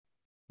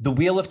The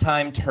wheel of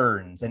time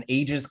turns and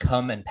ages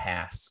come and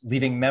pass,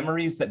 leaving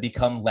memories that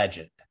become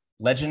legend.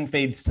 Legend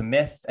fades to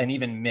myth, and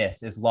even myth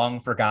is long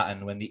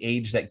forgotten when the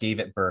age that gave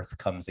it birth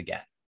comes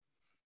again.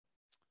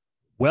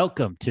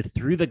 Welcome to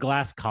Through the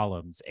Glass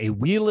Columns, a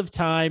Wheel of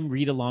Time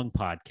read-along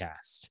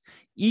podcast.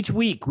 Each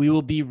week, we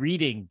will be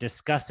reading,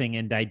 discussing,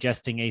 and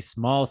digesting a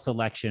small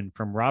selection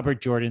from Robert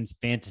Jordan's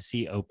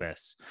fantasy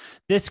opus.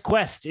 This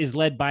quest is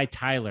led by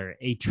Tylor,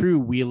 a true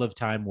Wheel of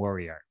Time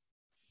warrior.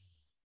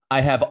 I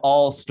have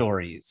all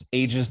stories,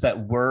 ages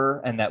that were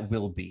and that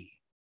will be.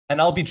 And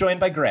I'll be joined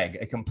by Greg,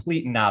 a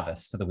complete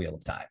novice to the Wheel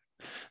of Time.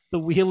 The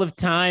Wheel of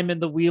Time and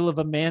the wheel of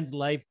a man's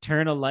life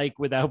turn alike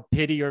without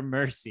pity or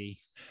mercy.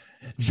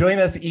 Join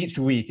us each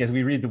week as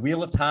we read the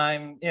Wheel of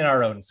Time in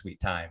our own sweet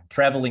time,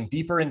 traveling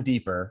deeper and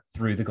deeper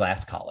through the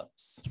glass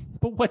columns.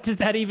 But what does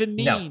that even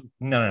mean?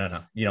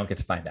 No. You don't get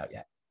to find out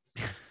yet.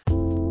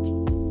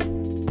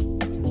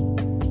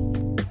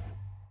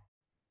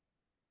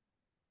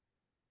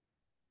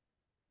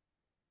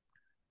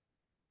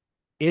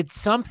 It's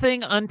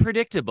something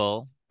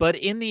unpredictable, but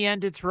in the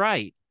end, it's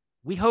right.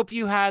 We hope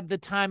you had the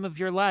time of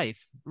your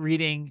life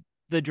reading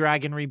The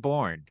Dragon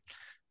Reborn.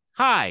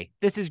 Hi,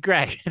 this is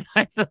Greg, and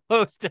I'm the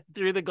host of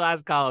Through the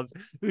Glass Columns,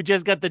 who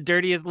just got the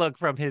dirtiest look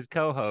from his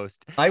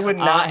co-host. I would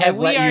not have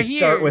let you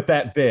start with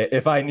that bit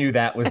if I knew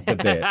that was the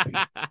bit.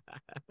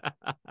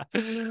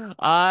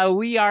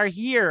 We are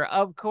here,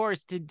 of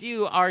course, to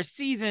do our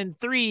season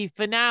 3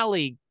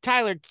 finale.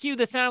 Tylor, cue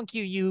the sound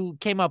cue you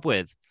came up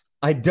with.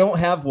 I don't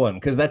have one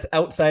because that's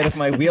outside of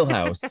my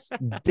wheelhouse.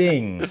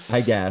 Ding,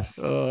 I guess.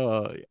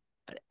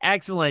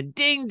 Excellent.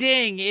 Ding,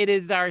 ding. It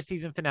is our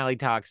season finale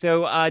talk.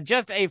 So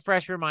just a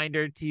fresh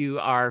reminder to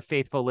our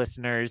faithful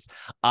listeners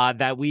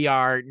that we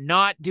are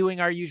not doing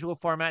our usual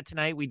format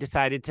tonight. We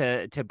decided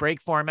to break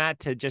format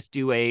to just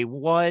do a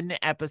one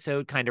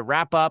episode kind of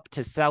wrap up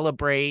to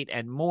celebrate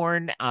and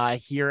mourn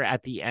here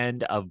at the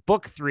end of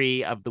book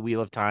 3 of the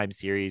Wheel of Time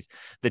series,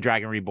 The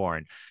Dragon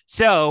Reborn.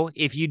 So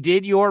if you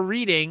did your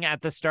reading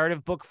at the start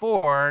of book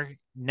 4,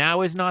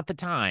 now is not the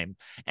time.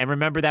 And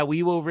remember that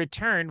we will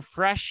return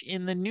fresh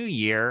in the new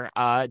year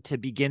to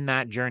begin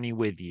that journey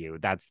with you.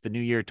 That's the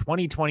new year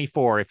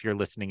 2024 if you're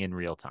listening in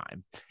real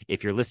time.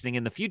 If you're listening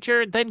in the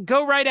future, then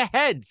go right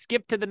ahead.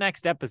 Skip to the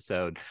next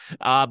episode.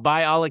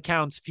 By all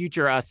accounts,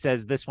 future us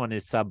says this one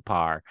is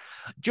subpar.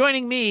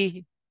 Joining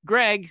me,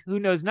 Greg, who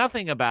knows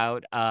nothing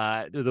about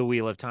the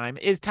Wheel of Time,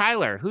 is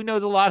Tylor, who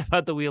knows a lot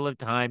about the Wheel of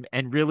Time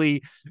and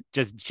really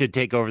just should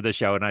take over the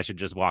show and I should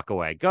just walk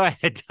away. Go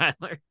ahead,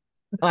 Tylor.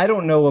 I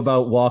don't know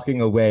about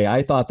walking away.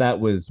 I thought that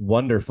was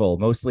wonderful,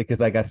 mostly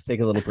because I got to take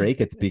a little break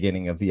at the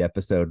beginning of the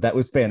episode. That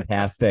was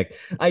fantastic.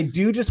 I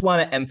do just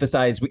want to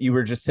emphasize what you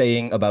were just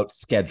saying about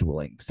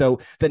scheduling. So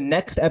the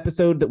next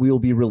episode that we will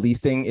be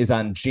releasing is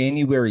on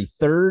January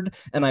 3rd.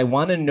 And I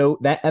want to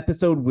note that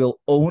episode will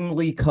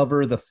only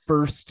cover the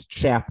first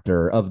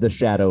chapter of The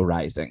Shadow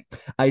Rising.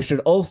 I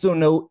should also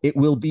note it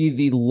will be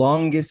the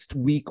longest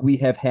week we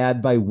have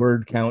had by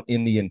word count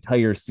in the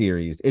entire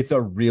series. It's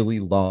a really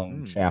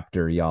long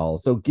chapter, y'all.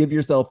 So give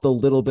yourself the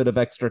little bit of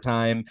extra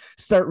time.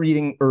 Start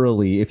reading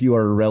early if you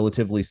are a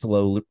relatively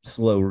slow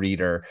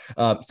reader.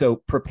 So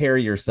prepare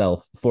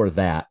yourself for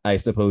that, I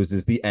suppose,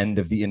 is the end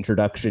of the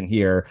introduction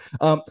here.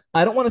 I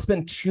don't want to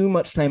spend too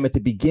much time at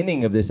the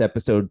beginning of this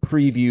episode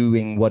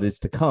previewing what is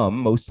to come,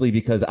 mostly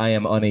because I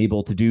am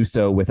unable to do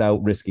so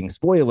without risking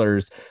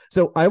spoilers.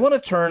 So I want to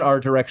turn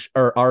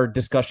our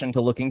discussion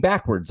to looking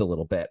backwards a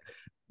little bit.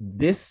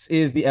 This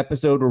is the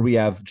episode where we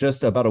have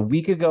just about a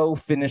week ago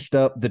finished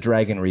up The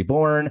Dragon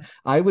Reborn.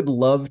 I would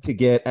love to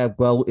get,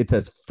 it's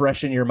as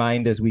fresh in your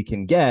mind as we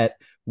can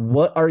get.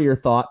 What are your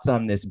thoughts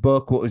on this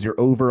book? What was your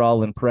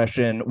overall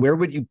impression? Where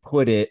would you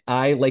put it?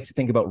 I like to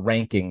think about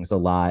rankings a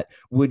lot.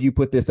 Would you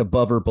put this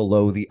above or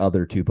below the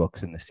other 2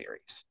 books in the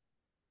series?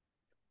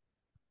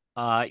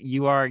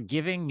 You are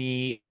giving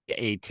me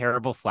a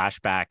terrible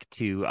flashback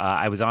to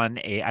I was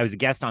a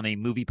guest on a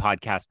movie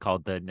podcast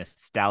called The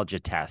Nostalgia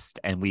Test,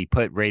 and we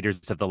put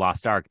Raiders of the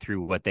Lost Ark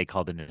through what they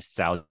called the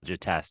Nostalgia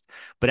Test.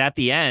 But at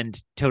the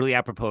end, totally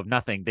apropos of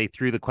nothing, they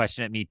threw the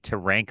question at me to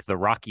rank the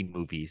Rocky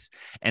movies,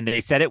 and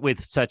they said it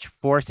with such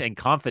force and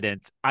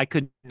confidence I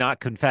could not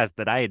confess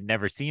that I had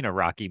never seen a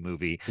Rocky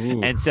movie.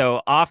 Ooh. And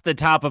so off the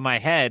top of my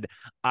head,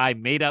 I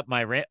made up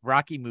my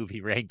Rocky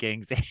movie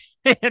rankings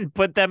and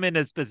put them in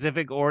a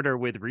specific order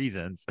with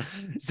reasons.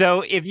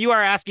 So if you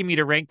are asking me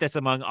to rank this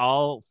among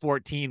all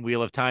 14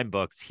 Wheel of Time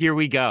books, here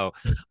we go.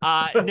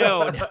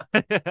 No,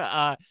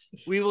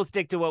 we will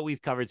stick to what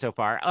we've covered so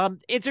far.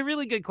 It's a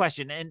really good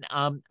question. And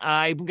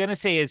I'm going to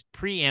say as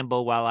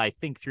preamble while I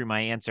think through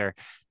my answer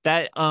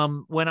that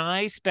when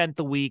I spent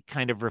the week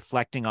kind of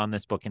reflecting on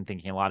this book and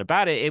thinking a lot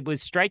about it, it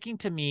was striking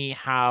to me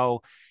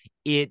how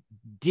it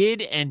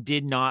did and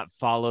did not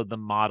follow the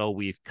model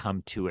we've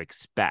come to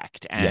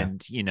expect. And,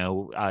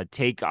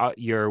 take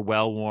your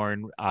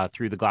well-worn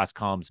through the glass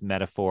columns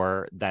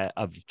metaphor that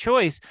of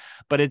choice,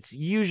 but it's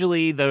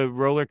usually the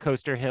roller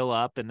coaster hill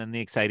up and then the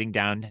exciting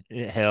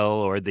downhill,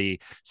 or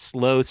the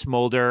slow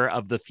smolder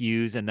of the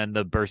fuse and then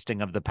the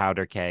bursting of the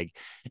powder keg.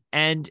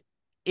 And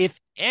if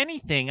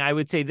anything, I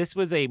would say this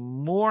was a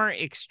more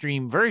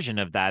extreme version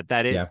of that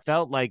it Yeah.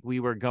 felt like we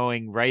were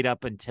going right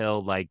up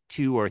until like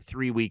 2 or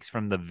 3 weeks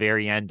from the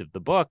very end of the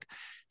book,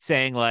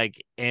 saying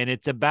like, and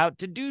it's about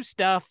to do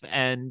stuff.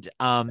 And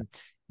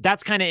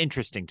that's kind of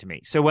interesting to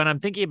me. So when I'm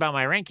thinking about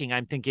my ranking,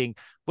 I'm thinking,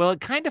 well, it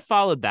kind of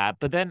followed that.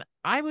 But then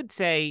I would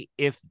say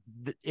if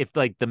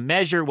like the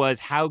measure was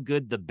how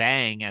good the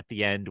bang at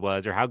the end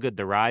was or how good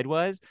the ride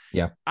was,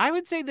 Yeah. I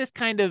would say this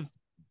kind of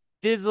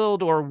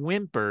fizzled or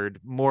whimpered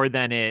more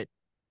than it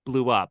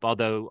blew up,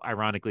 although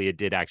ironically it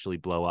did actually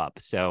blow up.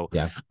 So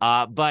Yeah.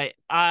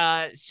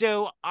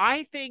 so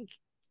I think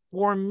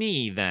for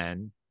me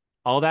then,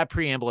 all that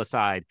preamble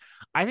aside,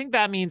 I think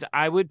that means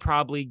I would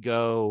probably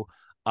go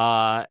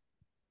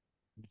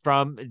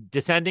from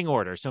descending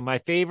order. So my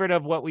favorite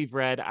of what we've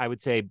read, I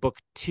would say book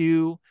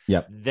 2,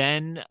 Yep.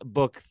 then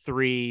book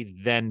 3,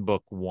 then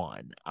book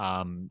 1,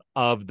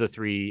 of the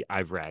 3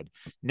 I've read.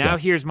 Now Yeah.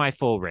 here's my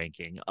full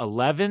ranking: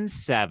 11,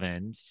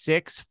 7,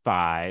 6,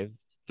 5,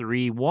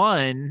 3,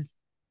 1, Woof.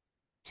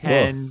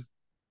 10,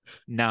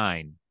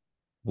 9.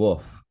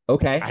 Woof.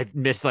 Okay. I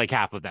missed like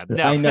half of them.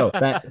 No. I know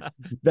that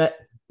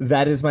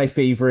that is my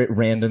favorite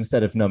random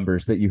set of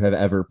numbers that you have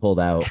ever pulled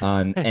out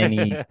on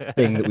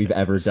anything that we've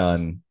ever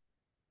done.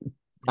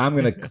 I'm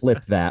going to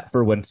clip that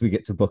for once we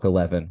get to book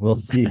 11. We'll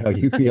see how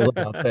you feel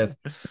about this.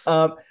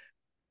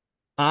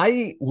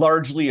 I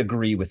largely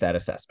agree with that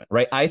assessment,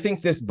 right? I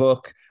think this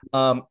book,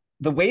 the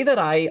way that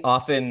I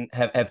often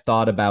have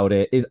thought about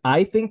it is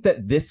I think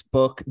that this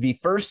book, the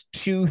first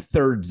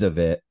 2/3 of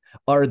it,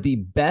 are the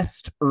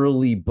best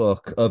early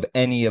book of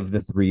any of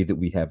the 3 that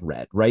we have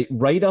read,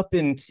 right up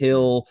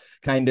until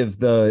kind of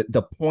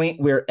the point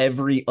where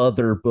every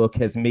other book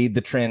has made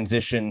the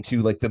transition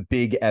to like the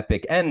big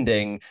epic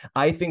ending.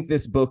 I think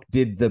this book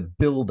did the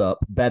build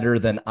up better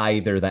than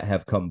either that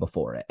have come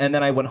before it. And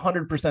then I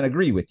 100%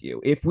 agree with you.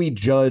 If we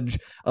judge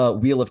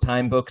Wheel of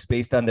Time books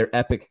based on their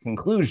epic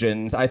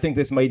conclusions, I think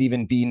this might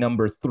even be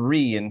number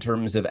 3 in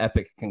terms of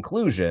epic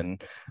conclusion.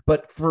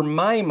 But for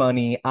my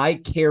money, I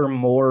care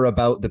more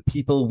about the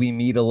people we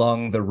meet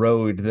along the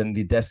road than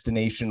the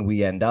destination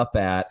we end up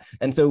at.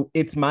 And so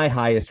it's my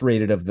highest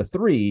rated of the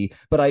 3,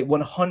 but I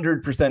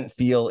 100%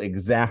 feel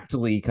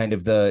exactly kind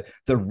of the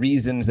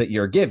reasons that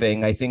you're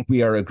giving. I think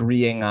we are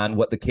agreeing on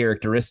what the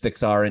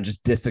characteristics are and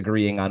just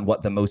disagreeing on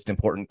what the most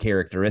important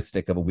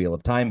characteristic of a Wheel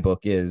of Time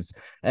book is.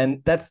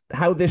 And that's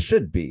how this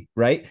should be,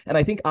 right? And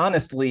I think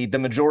honestly, the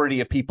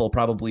majority of people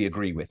probably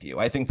agree with you.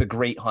 I think The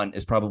Great Hunt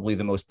is probably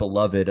the most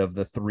beloved of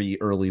the 3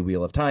 early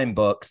Wheel of Time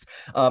books.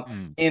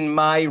 In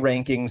my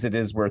rankings, it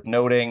is worth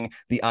noting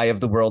The Eye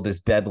of the World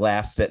is dead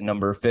last at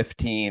number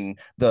 15.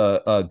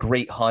 The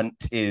Great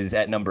Hunt is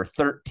at number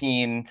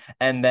 13.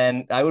 And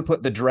then I would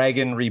put The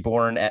Dragon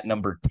Reborn at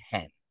number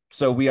 10.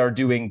 So we are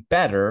doing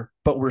better,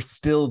 but we're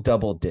still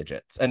double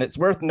digits. And it's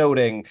worth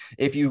noting,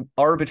 if you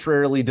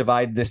arbitrarily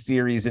divide this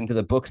series into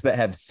the books that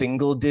have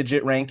single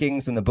digit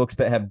rankings and the books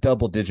that have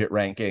double digit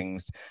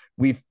rankings,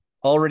 we've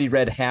already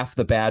read half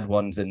the bad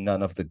ones and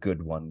none of the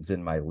good ones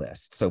in my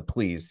list. So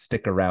please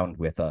stick around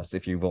with us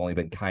if you've only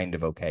been kind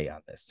of okay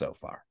on this so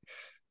far.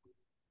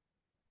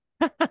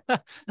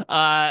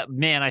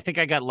 Man, I think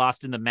I got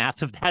lost in the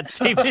math of that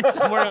statement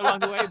somewhere along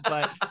the way,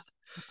 but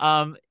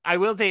I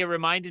will say it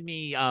reminded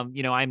me,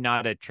 I'm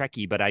not a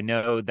Trekkie, but I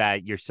know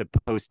that you're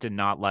supposed to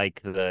not like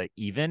the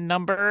even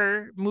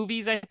number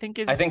movies, I think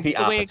I think the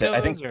opposite. I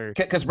think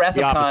because Wrath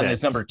of Khan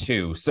is number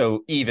 2,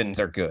 so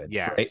evens are good.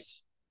 Yes. Right?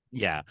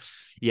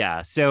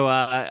 Yeah. So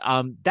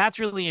that's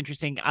really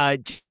interesting.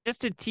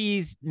 Just to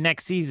tease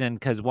next season,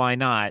 because why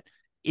not?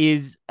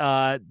 Is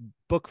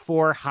book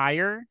 4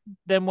 higher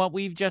than what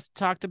we've just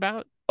talked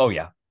about? Oh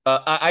yeah.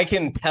 I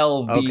can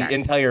tell the Okay.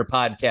 entire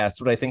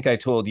podcast what I think I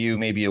told you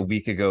maybe a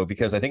week ago,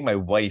 because I think my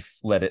wife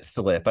let it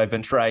slip. I've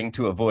been trying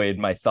to avoid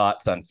my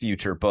thoughts on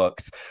future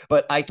books,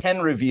 but I can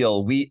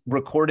reveal we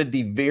recorded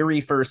the very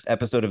first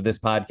episode of this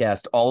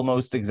podcast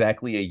almost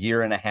exactly a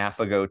year and a half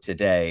ago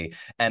today.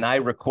 And I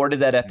recorded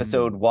that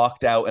episode,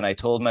 walked out, and I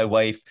told my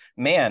wife,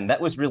 man,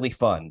 that was really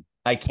fun.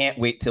 I can't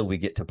wait till we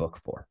get to book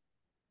 4.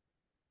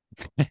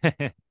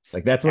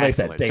 Like that's what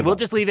Excellent. I said. So we'll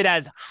just leave it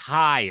as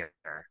higher.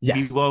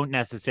 Yes. We won't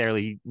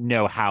necessarily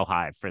know how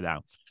high for that.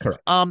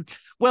 Correct.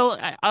 Well,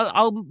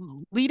 I'll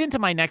lead into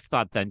my next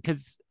thought then,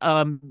 because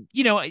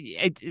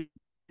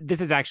this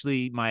is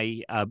actually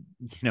my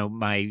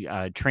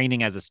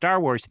training as a Star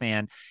Wars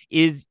fan,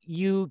 is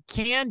you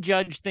can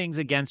judge things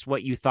against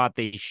what you thought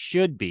they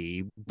should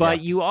be,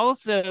 but you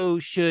also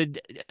should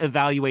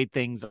evaluate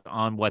things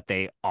on what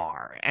they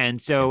are.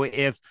 And so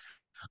if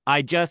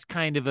I just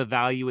kind of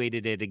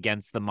evaluated it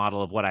against the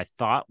model of what I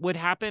thought would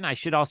happen, I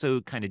should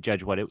also kind of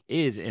judge what it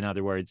is, in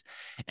other words.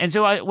 And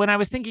so when I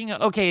was thinking,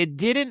 okay, it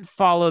didn't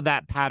follow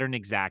that pattern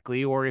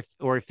exactly, or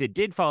if it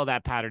did follow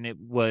that pattern, it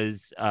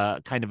was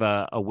kind of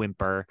a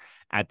whimper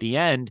at the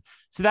end.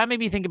 So that made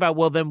me think about,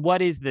 well, then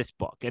what is this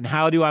book and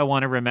how do I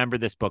want to remember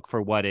this book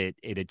for what it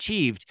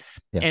achieved?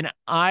 Yeah. And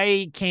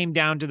I came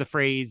down to the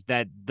phrase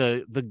that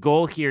the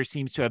goal here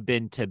seems to have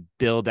been to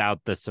build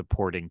out the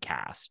supporting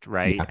cast,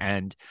 right? Yeah.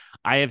 And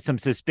I have some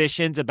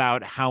suspicions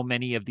about how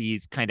many of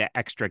these kind of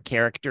extra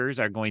characters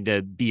are going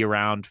to be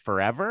around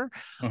forever.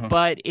 Mhm.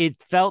 But it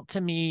felt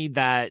to me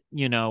that,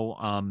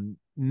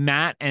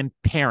 Matt and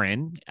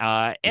Perrin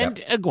Yeah. and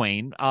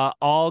Egwene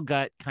all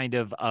got kind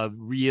of a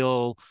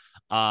real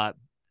uh,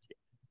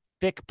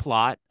 thick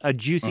plot, a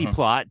juicy Mhm.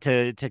 plot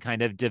to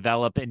kind of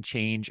develop and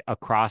change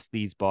across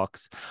these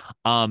books.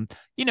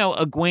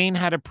 Egwene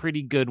had a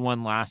pretty good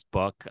one last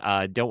book.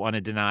 Don't want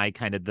to deny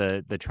kind of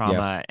the Yeah.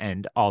 trauma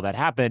and all that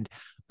happened,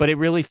 but it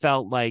really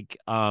felt like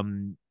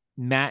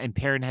Matt and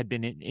Perrin had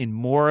been in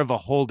more of a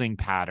holding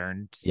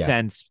pattern Yeah.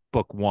 since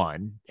book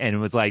one. And it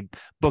was like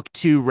book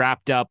two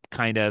wrapped up,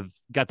 kind of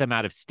got them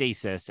out of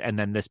stasis. And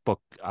then this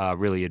book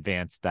really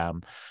advanced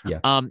them. Yeah.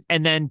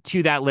 And then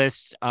to that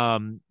list,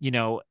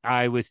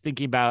 I was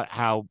thinking about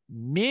how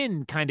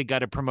Min kind of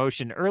got a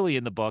promotion early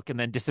in the book and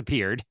then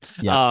disappeared.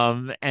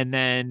 Yeah. And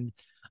then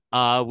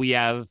we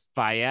have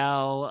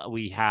Fael,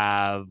 we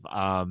have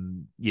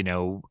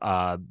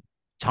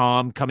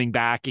Tom coming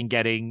back and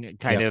getting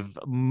kind Yeah. of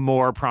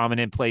more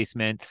prominent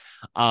placement.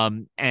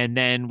 And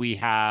then we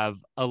have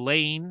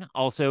Elaine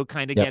also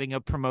kind of Yeah. getting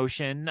a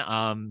promotion.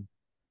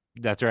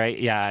 That's right.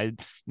 Yeah.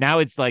 Now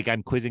it's like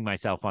I'm quizzing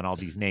myself on all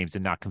these names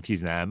and not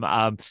confusing them.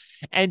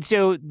 And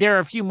so there are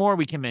a few more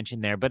we can mention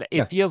there, but it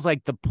Yeah. feels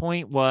like the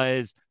point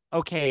was,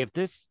 okay, if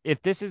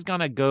this is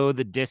gonna go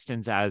the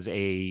distance as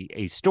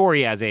a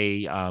story, as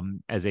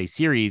a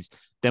series,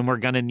 then we're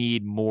gonna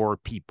need more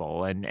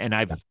people. And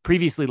I've Yeah.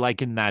 previously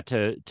likened that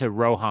to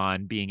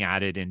Rohan being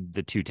added in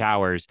the Two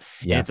Towers.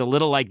 And Yeah. it's a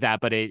little like that,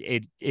 but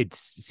it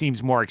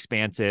seems more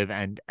expansive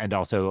and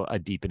also a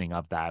deepening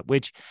of that,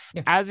 which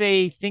Yeah. as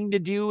a thing to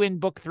do in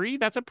book three,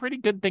 that's a pretty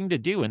good thing to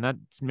do. And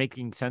that's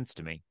making sense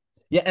to me.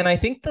 Yeah, and I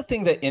think the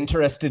thing that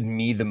interested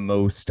me the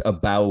most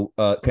about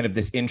kind of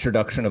this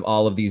introduction of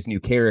all of these new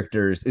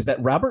characters is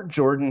that Robert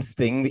Jordan's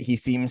thing that he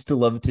seems to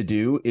love to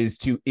do is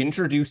to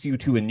introduce you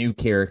to a new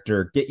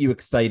character, get you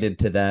excited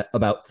to that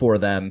about for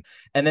them,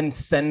 and then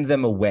send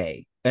them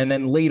away. And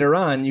then later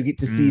on, you get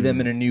to see them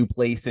in a new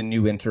place and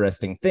new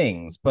interesting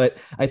things. But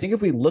I think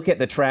if we look at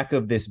the track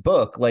of this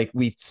book, like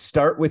we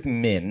start with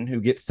Min,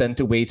 who gets sent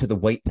away to the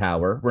White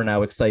Tower. We're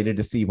now excited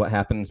to see what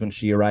happens when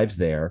she arrives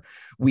there.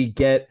 We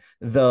get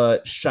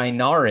the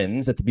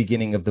Shinarans at the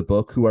beginning of the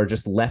book who are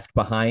just left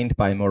behind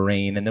by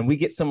Moraine. And then we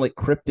get some like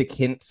cryptic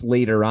hints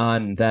later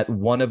on that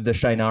one of the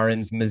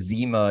Shinarans,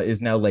 Mazima,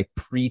 is now like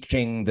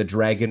preaching the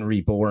Dragon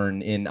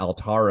Reborn in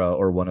Altara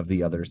or one of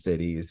the other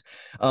cities.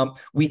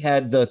 We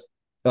had the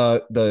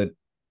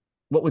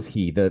what was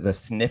he, the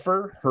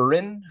sniffer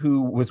Hurin,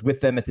 who was with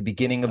them at the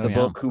beginning of Oh the yeah.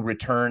 book, who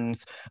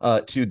returns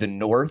to the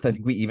north. I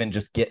think we even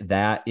just get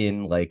that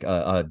in like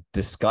a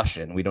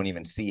discussion. We don't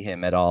even see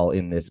him at all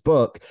in this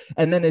book.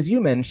 And then, as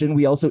you mentioned,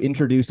 we also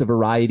introduce a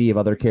variety of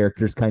other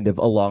characters kind of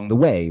along the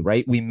way,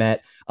 right? We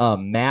met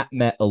Matt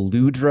met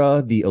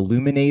Eludra, the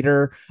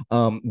Illuminator.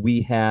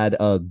 We had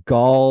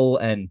Gaul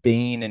and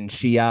Bane and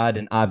Shiad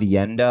and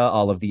Avienda,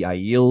 all of the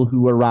Aiel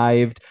who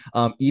arrived.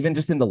 Even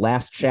just in the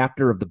last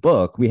chapter of the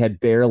book, we had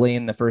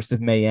Berlane, the first of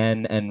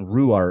Mayenne, and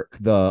Ruark,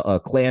 the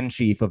clan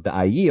chief of the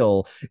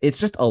Aiel. It's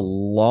just a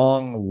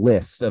long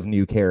list of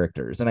new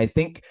characters. And I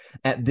think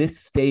at this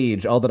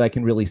stage, all that I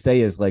can really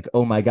say is like,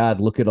 oh my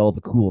God, look at all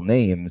the cool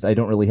names. I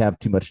don't really have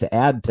too much to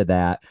add to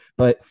that.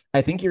 But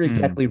I think you're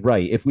exactly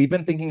right. If we've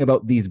been thinking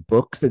about these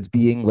books as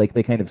being like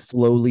they kind of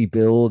slowly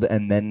build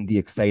and then the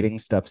exciting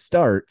stuff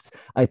starts,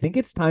 I think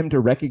it's time to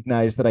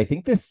recognize that I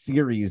think this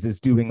series is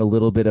doing a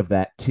little bit of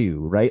that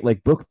too, right?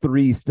 Like book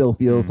three still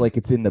feels like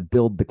it's in the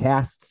build the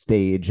cast stage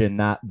and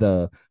not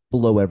the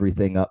blow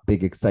everything up,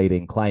 big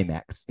exciting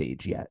climax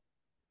stage yet.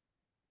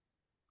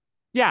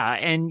 Yeah,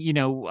 and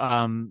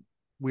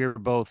we're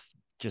both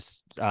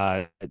just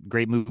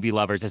great movie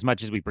lovers. As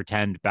much as we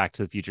pretend Back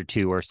to the Future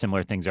 2 or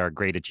similar things are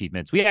great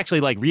achievements, we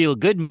actually like real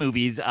good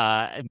movies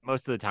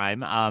most of the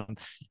time.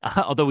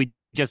 Although we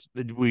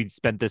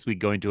spent this week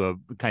going to a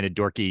kind of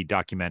dorky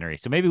documentary,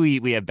 so maybe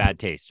we have bad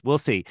taste. We'll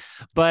see.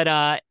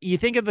 But you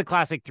think of the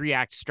classic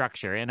 3-act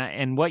structure,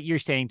 and what you're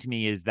saying to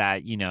me is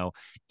that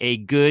a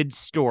good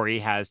story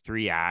has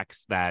 3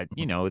 acts. That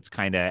it's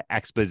kind of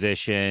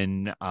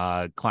exposition,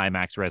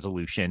 climax,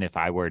 resolution. If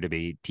I were to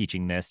be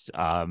teaching this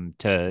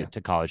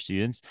to college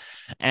students,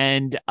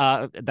 and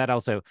that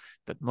also,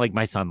 like,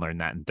 my son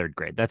learned that in 3rd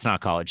grade. That's not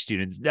college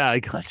students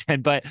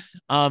content, but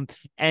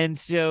and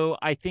so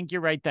I think you're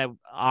right that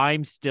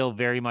I'm still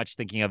very much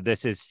thinking of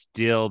this as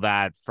still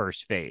that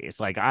first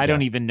phase. Like, I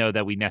don't Yeah. even know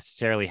that we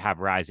necessarily have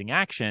rising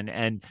action.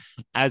 And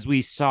as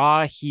we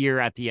saw here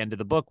at the end of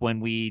the book,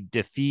 when we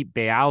defeat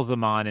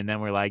Baalzamon, and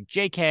then we're like,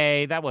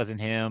 JK, that wasn't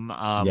him,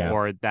 Yeah.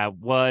 or that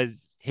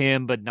was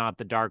him, but not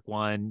the Dark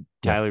One.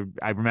 Yeah. Tyler,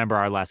 I remember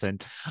our lesson.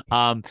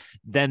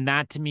 Then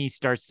that to me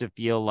starts to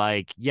feel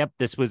like, yep,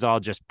 this was all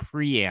just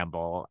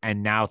preamble,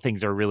 and now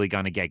things are really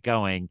going to get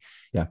going.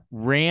 Yeah.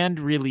 Rand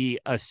really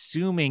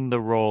assuming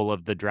the role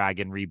of the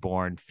Dragon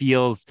Reborn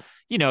feels,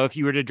 if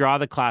you were to draw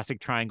the classic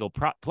triangle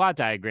plot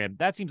diagram,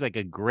 that seems like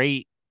a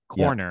great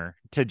Yeah. corner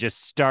to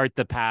just start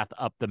the path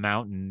up the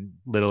mountain,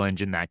 little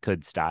engine that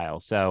could style.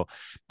 So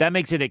that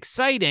makes it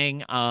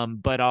exciting.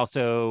 But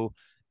also,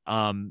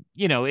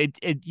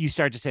 it you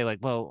start to say like,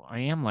 well, I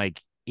am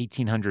like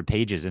 1,800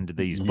 pages into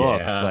these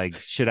books. Yeah. Like,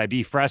 should I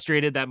be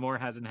frustrated that more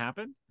hasn't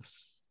happened?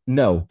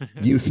 No,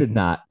 you should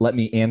not. Let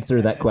me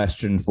answer that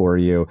question for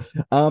you.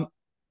 Um,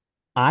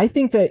 I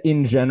think that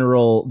in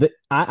general, that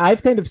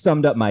I've kind of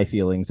summed up my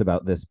feelings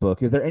about this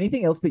book. Is there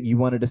anything else that you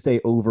wanted to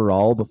say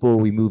overall before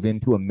we move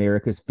into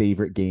America's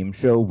favorite game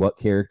show? What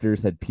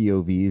characters had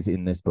POVs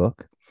in this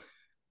book?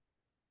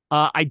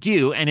 I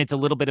do, and it's a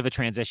little bit of a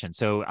transition,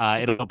 so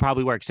Okay. it'll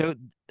probably work. So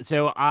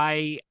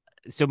I,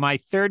 so my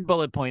third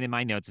bullet point in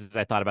my notes as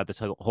I thought about this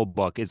whole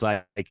book is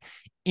like,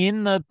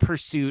 in the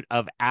pursuit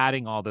of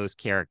adding all those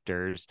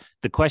characters,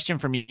 the question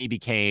for me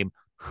became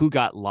who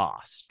got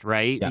lost,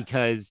 right? Yeah.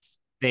 Because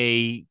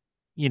they,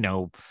 you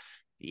know,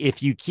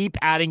 if you keep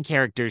adding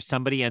characters,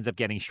 somebody ends up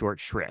getting short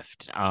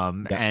shrift.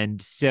 Yeah.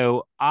 And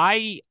so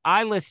I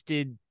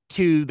listed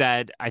two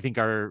that I think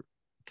are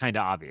kind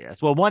of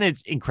obvious. Well, one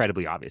is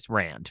incredibly obvious,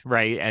 Rand,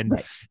 right? And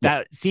Right. Yeah.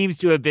 that seems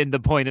to have been the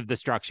point of the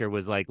structure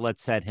was like,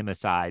 let's set him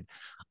aside.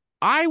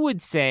 I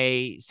would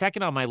say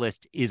second on my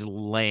list is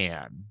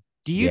Lan.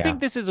 Do you Yeah. think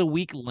this is a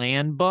weak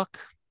Lan book?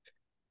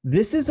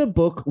 This is a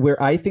book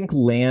where I think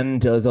Lan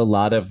does a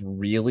lot of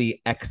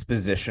really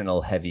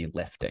expositional heavy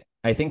lifting.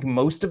 I think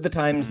most of the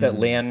times that Mm.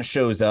 Lan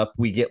shows up,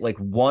 we get like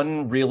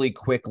one really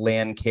quick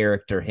Lan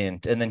character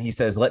hint, and then he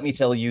says, "Let me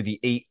tell you the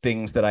 8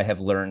 things that I have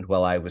learned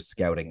while I was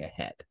scouting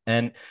ahead."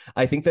 And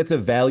I think that's a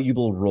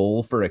valuable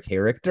role for a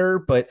character.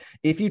 But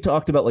if you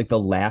talked about like the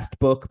last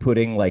book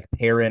putting like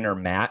Perrin or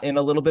Matt in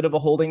a little bit of a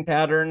holding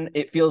pattern,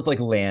 it feels like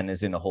Lan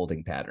is in a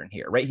holding pattern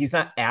here, right? He's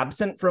not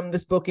absent from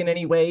this book in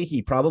any way.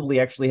 He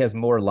probably actually has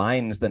more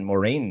lines than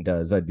Moraine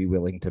does, I'd be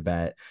willing to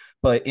bet.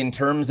 But in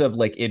terms of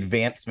like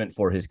advancement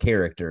for his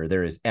character,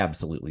 there is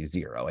absolutely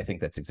zero. I think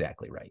that's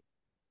exactly right.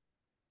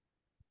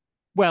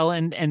 Well,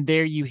 and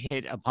there you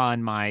hit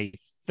upon my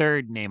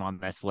third name on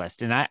this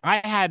list, and I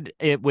had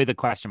it with a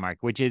question mark,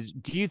 which is,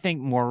 do you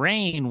think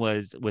Moraine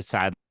was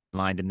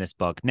sidelined in this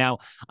book? Now,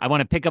 I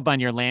want to pick up on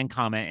your Land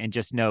comment and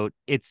just note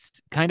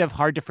it's kind of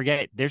hard to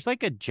forget. There's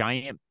like a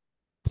giant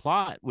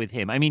plot with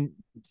him. I mean,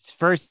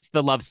 first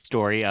the love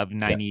story of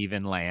Yeah. Nynaeve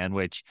and Lan,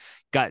 which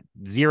got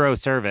zero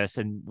service,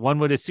 and one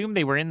would assume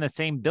they were in the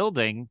same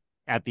building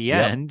at the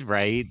Yep. end,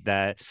 right?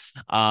 That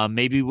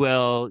maybe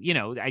we'll,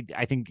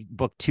 I think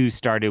book two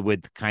started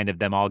with kind of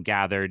them all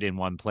gathered in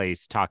one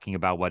place talking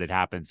about what had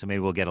happened. So maybe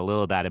we'll get a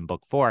little of that in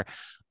book four.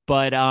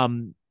 But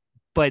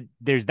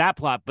there's that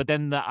plot, but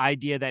then the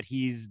idea that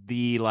he's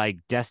the like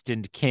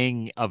destined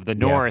king of the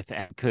Yeah. north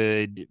and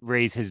could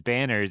raise his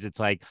banners,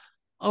 it's like,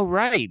 oh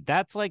right,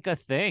 that's like a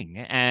thing.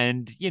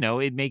 And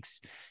it makes,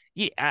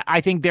 yeah,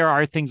 I think there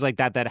are things like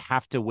that that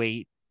have to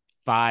wait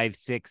 5,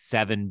 6,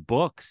 7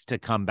 books to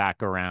come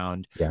back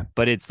around. Yeah.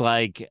 But it's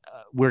like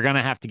we're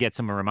gonna have to get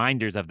some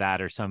reminders of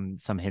that or some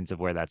hints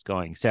of where that's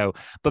going. So,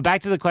 but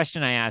back to the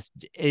question I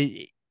asked: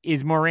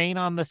 is Moraine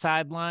on the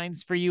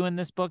sidelines for you in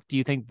this book? Do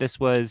you think this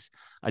was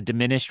a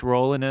diminished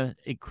role in a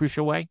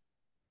crucial way?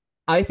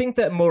 I think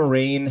that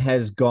Moraine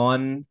has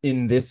gone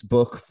in this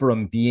book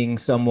from being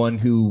someone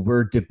who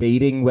we're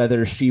debating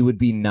whether she would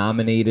be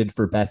nominated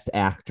for Best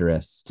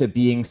Actress to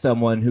being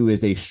someone who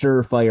is a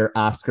surefire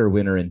Oscar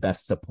winner and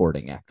Best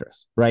Supporting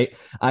Actress, right?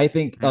 I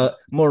think Mm.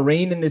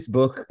 Moraine in this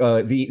book,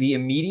 the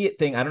immediate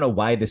thing, I don't know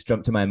why this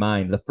jumped to my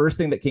mind. The first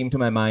thing that came to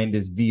my mind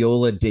is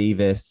Viola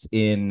Davis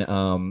in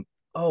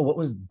oh, what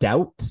was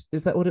Doubt?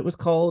 Is that what it was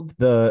called?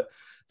 The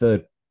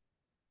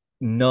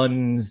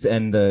nuns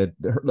and the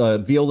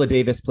Viola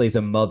Davis plays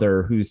a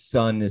mother whose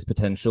son is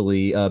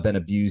potentially been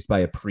abused by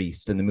a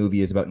priest, and the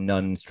movie is about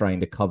nuns trying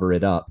to cover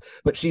it up.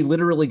 But she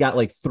literally got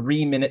like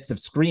 3 minutes of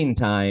screen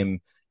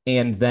time,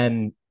 and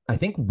then I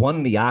think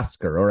won the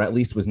Oscar, or at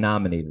least was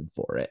nominated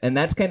for it. And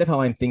that's kind of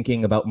how I'm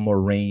thinking about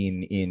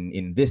Moraine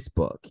in this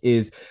book.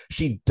 Is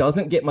she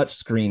doesn't get much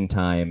screen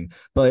time,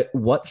 but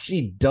what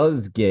she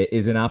does get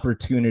is an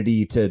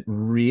opportunity to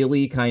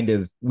really kind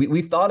of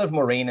we've thought of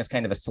Moraine as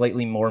kind of a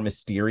slightly more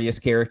mysterious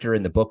character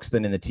in the books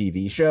than in the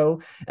TV show.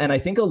 And I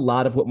think a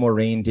lot of what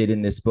Moraine did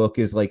in this book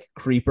is like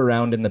creep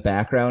around in the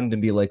background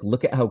and be like,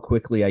 look at how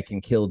quickly I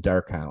can kill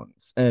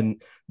Darkhounds.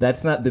 And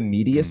that's not the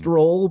meatiest Mm.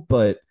 role,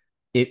 but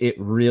it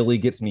really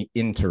gets me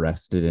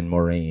interested in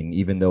Moraine,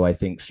 even though I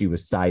think she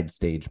was side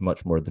stage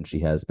much more than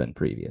she has been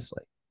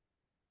previously.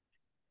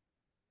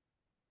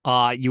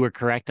 You were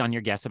correct on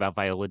your guess about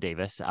Viola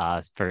Davis,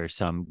 for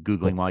some Googling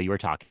Cool. while you were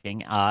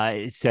talking.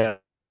 So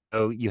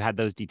you had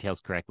those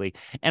details correctly.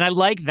 And I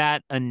like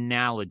that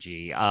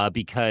analogy,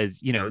 because,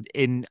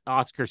 in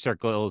Oscar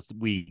circles,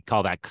 we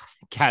call that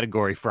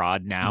category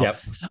fraud now,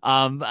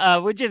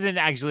 Yep. which isn't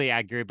actually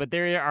accurate, but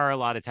there are a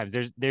lot of times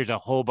there's a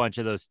whole bunch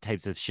of those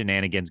types of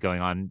shenanigans going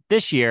on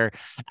this year.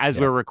 As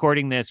Yeah. we're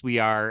recording this, we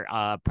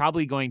are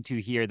probably going to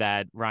hear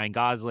that Ryan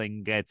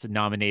Gosling gets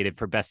nominated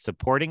for Best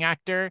Supporting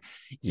Actor,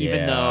 even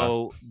Yeah.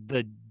 though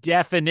the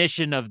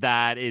definition of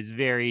that is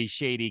very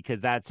shady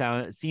because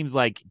seems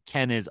like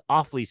Ken is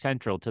awfully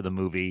central to the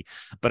movie.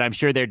 But I'm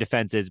sure their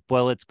defense is,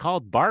 well, it's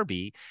called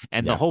Barbie,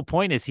 and the Yeah. whole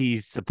point is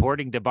he's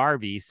supporting to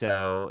Barbie,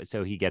 so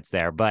he gets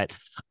there. But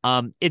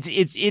it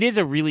is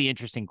a really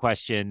interesting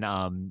question.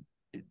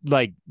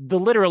 Like the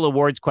literal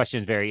awards question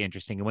is very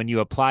interesting, and when you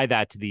apply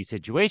that to these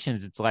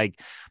situations, it's like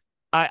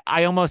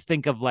I almost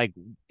think of like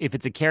if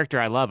it's a character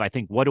I love, I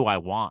think, what do I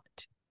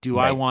want? Do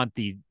I Right. want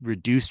the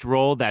reduced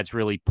role that's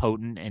really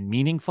potent and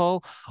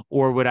meaningful,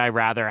 or would I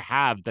rather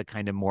have the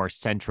kind of more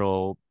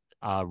central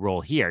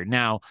role here?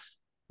 Now,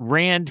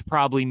 Rand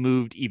probably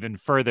moved even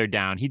further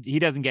down. He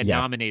doesn't get Yeah.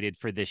 nominated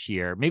for this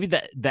year. Maybe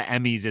the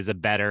Emmys is a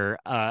better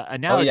Oh yeah,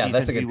 analogy that's a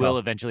since we good will call.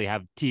 eventually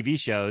have TV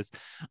shows.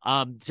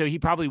 So he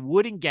probably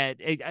wouldn't get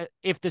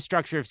if the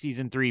structure of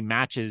season 3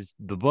 matches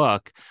the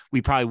book.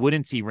 We probably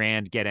wouldn't see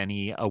Rand get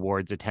any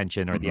awards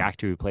attention or the Mhm.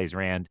 actor who plays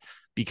Rand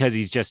because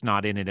he's just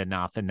not in it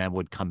enough and then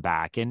would come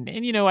back. And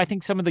I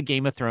think some of the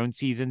Game of Thrones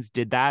seasons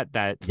did that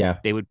Yeah.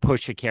 they would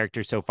push a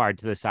character so far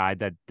to the side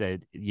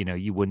that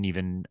you wouldn't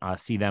even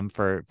see them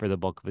for the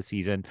bulk of a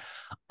season.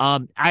 I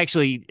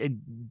actually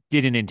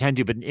didn't intend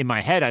to, but in my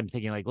head, I'm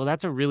thinking like, well,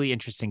 that's a really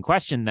interesting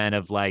question then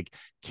of like,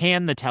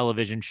 can the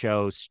television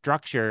show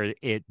structure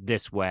it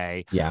this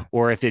way? Yeah.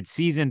 Or if it's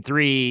season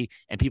 3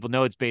 and people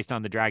know it's based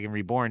on the Dragon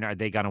Reborn, are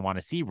they going to want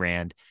to see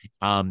Rand?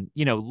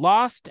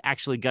 Lost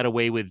actually got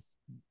away with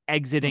Hmm.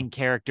 exiting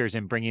characters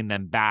and bringing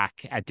them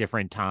back at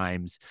different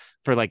times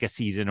for like a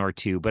season or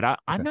two. But I'm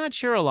Okay. not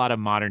sure a lot of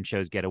modern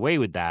shows get away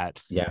with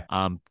that Yeah.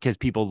 because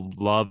people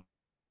love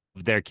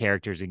their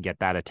characters and get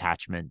that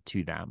attachment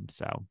to them.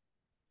 So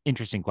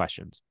interesting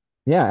questions.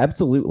 Yeah,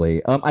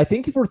 absolutely. I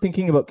think if we're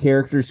thinking about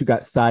characters who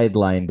got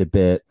sidelined a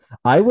bit,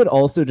 I would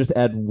also just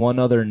add one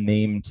other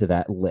name to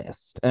that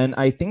list. And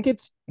I think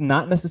it's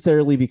not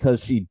necessarily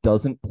because she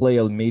doesn't play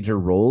a major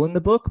role in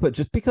the book, but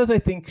just because I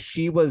think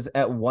she was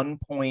at one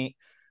point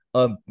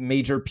a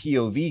major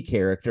POV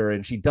character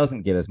and she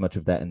doesn't get as much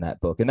of that in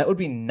that book. And that would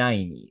be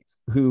Nynaeve,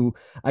 who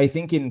I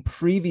think in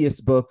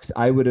previous books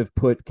I would have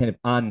put kind of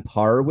on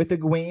par with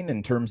Egwene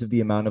in terms of the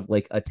amount of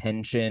like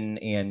attention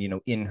and,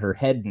 in her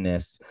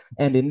headness.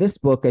 And in this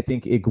book, I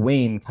think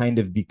Egwene kind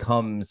of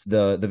becomes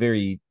the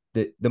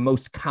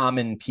most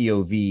common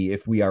POV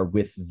if we are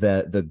with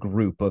the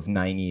group of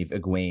Nynaeve,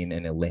 Egwene,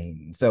 and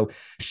Elaine. So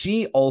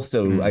she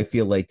also, I Mm.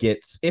 feel like,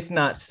 gets, if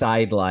not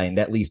sidelined,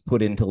 at least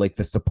put into like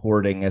the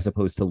supporting as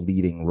opposed to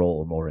leading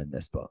role more in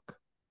this book.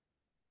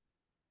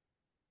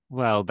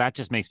 Well, that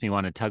just makes me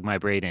want to tug my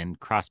braid and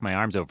cross my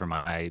arms over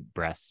my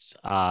breasts.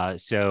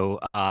 So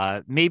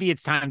maybe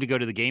it's time to go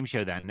to the game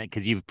show then,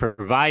 because you've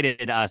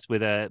provided us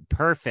with a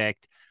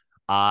perfect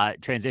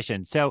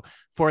transition. So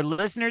for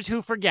listeners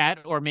who forget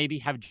or maybe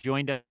have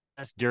joined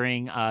us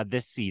during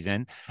this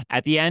season,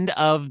 at the end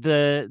of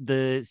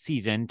the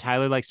season,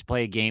 Tyler likes to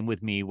play a game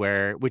with me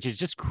which is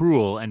just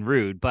cruel and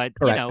rude, but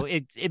Correct.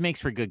 it makes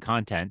for good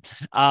content.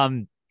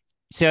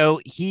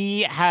 So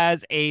he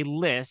has a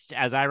list,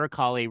 as I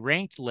recall, a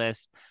ranked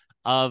list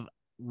of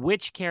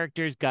which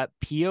characters got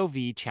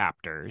POV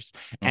chapters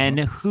Mm-hmm. and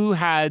who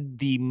had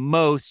the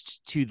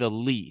most to the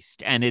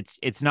least. And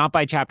it's not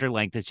by chapter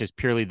length, it's just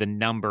purely the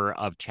number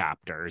of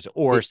chapters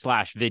or It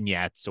slash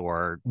vignettes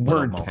or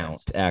little word moments.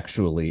 count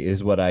actually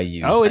is what I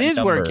use. Oh, it That is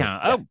word number.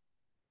 count. Yeah. Oh,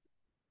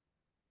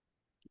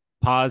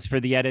 pause for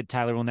the edit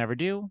Tyler will never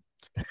do.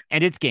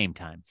 And it's game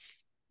time.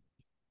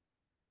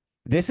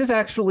 This is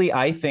actually,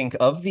 I think,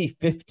 of the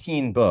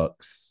 15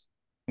 books,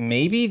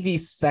 maybe the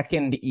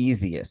second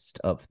easiest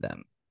of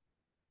them,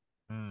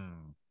 Hmm.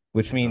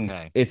 which means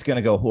Okay. it's going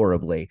to go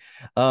horribly.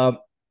 Um,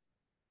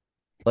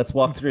 let's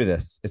walk through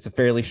this. It's a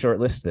fairly short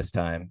list this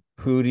time.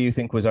 Who do you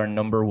think was our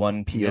number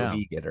one Yeah.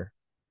 POV getter?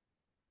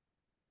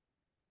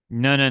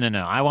 No, no, no,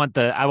 no. I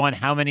want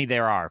how many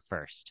there are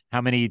first. How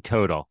many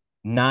total?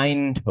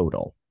 9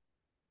 total.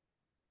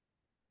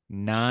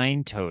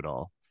 9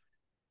 total.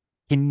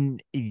 Can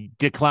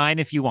decline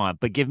if you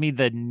want, but give me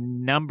the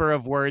number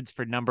of words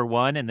for number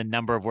 1 and the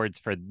number of words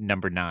for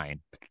number 9.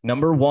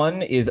 Number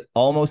 1 is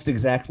almost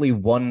exactly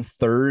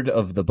 1/3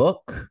 of the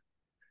book.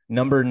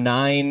 Number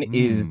 9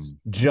 is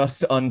Hmm.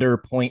 just under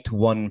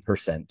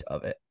 0.1%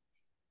 of it.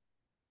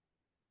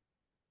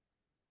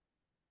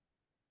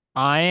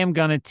 I am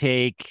gonna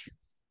take.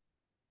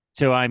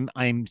 So I'm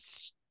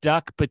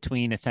stuck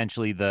between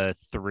essentially the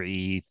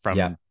 3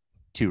 Yeah. from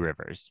Two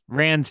Rivers.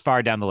 Rand's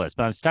far down the list,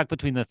 but I'm stuck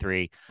between the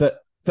 3.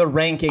 The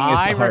ranking is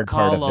I the hard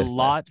part of recall a this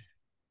lot. list.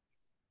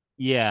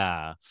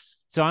 Yeah.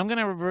 So I'm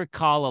gonna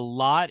recall a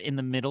lot in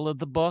the middle of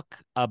the book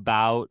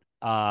about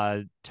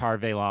Tar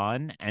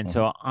Valon, and Mhm.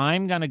 so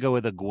I'm gonna go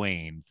with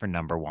Egwene for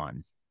number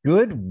 1.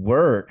 Good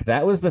work.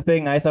 That was the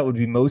thing I thought would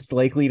be most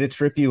likely to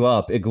trip you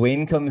up.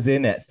 Egwene comes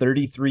in at Hmm.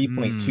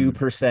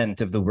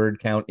 33.2% of the word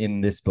count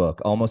in this book,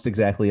 almost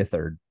exactly a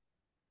third.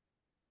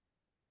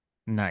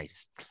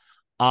 Nice.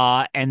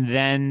 And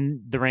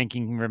then the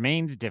ranking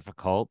remains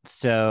difficult. Yep.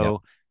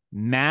 So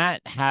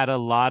Matt had a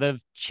lot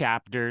of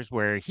chapters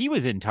where he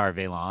was in Tar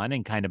Valon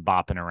and kind of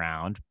bopping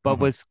around, but Mhm.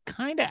 was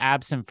kind of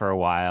absent for a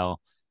while.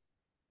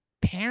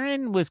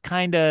 Perrin was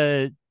kind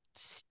of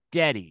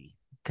steady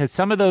because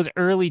some of those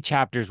early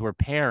chapters were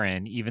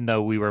Perrin, even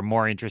though we were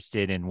more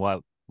interested in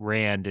what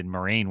Rand and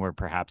Moraine were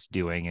perhaps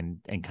doing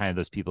and kind of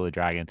those people of the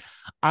dragon.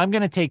 I'm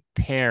going to take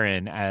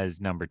Perrin as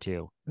number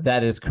two.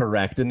 That is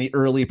correct. And the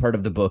early part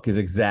of the book is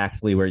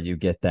exactly where you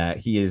get that.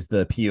 He is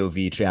the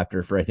POV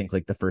chapter for, I think,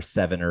 like the first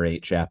 7 or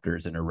 8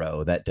 chapters in a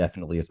row. That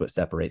definitely is what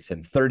separates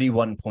him.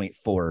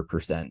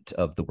 31.4%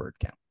 of the word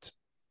count.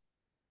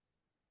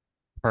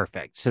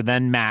 Perfect. So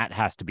then Matt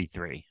has to be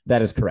three.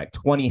 That is correct.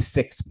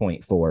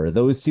 26.4.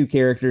 Those two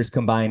characters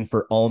combined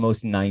for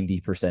almost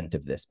 90%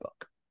 of this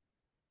book.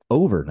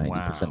 Over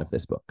 90% of Wow.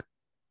 this book.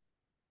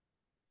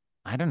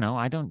 I don't know.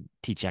 I don't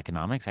teach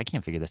economics. I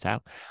can't figure this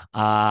out.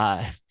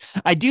 Uh,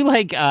 I do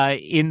like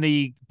in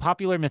the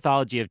popular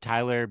mythology of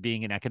Tylor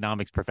being an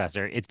economics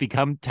professor, it's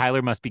become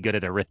Tylor must be good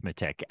at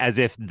arithmetic, as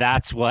if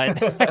that's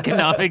what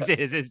economics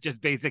is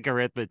just basic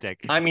arithmetic.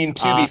 I mean,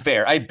 to be Uh,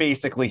 fair, I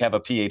basically have a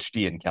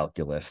PhD in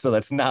calculus, so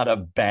that's not a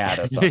bad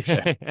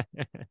assumption.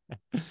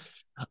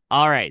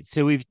 all right.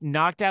 So we've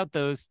knocked out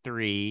those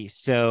three.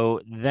 So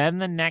then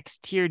the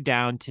next tier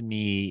down to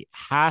me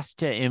has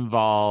to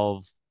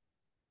involve.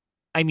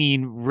 I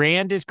mean,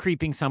 Rand is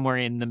creeping somewhere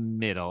in the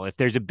middle. If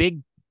there's a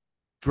big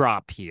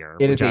drop here,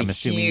 It which is a I'm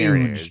assuming there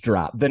huge is.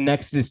 drop. The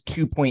next is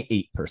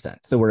 2.8%.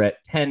 So we're at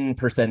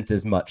 10%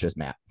 as much as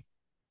Matt.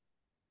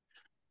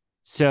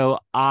 So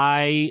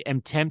I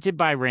am tempted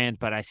by Rand,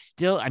 but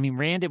I mean,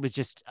 Rand, it was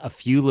just a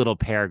few little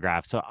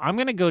paragraphs. So I'm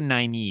going to go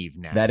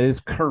Nynaeve That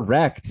is next.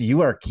 correct. You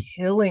are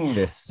killing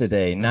this Yes.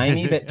 today.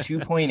 Nynaeve at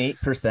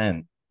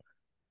 2.8%.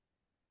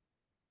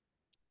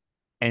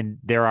 And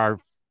there are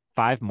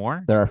five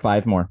more. There are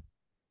 5 more.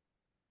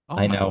 Oh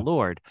I my know.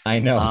 Lord. I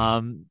know.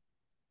 Um,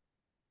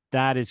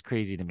 that is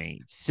crazy to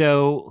me.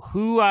 So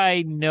who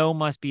I know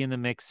must be in the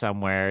mix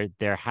somewhere.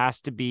 There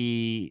has to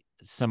be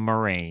some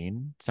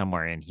Moraine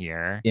somewhere in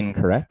here.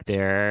 Incorrect.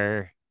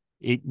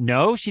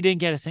 No, she didn't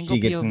get a single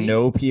She gets POV.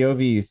 no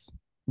POVs.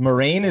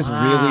 Moraine is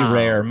really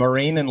rare. Wow.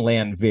 Moraine and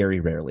Lan very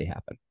rarely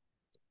happen.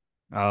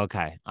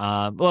 Okay.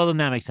 Well, then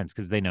that makes sense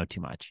because they know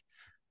too much.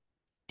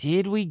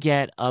 Did we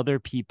get other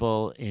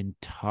people in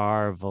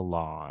Tar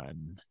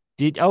Valon?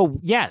 Oh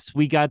yes,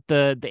 we got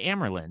the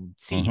Amerlin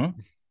seat. Mm-hmm.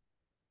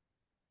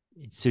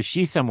 So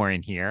she's somewhere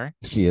in here,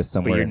 She is but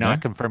somewhere you're in not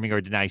there. confirming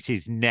or denying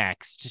she's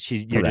next. You're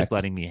just Correct.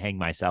 letting me hang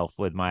myself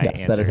with my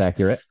Yes, that is answers.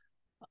 accurate.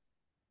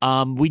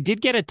 We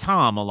did get a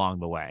Tom along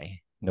the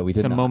way. No, we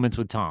did Some not. moments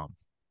with Tom.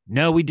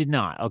 No, we did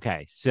not.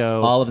 Okay,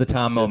 so All of the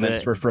Tom so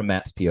moments the were from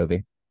Matt's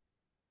POV.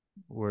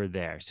 we're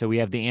there. So we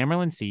have the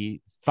Amerlin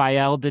seat.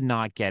 Fael did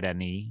not get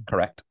any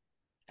Correct.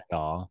 at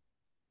all.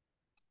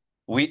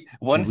 We Did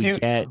once we you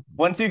get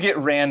once you get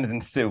Rand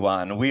and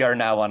Suwon, we are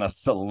now on a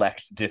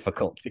select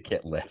difficult to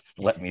get list.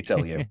 Let me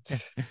tell you,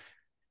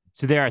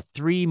 so there are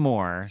three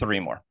more 3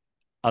 more.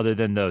 other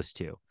than those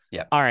two.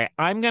 Yeah, All right,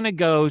 I'm gonna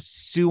go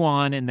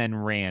Suon and then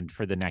Rand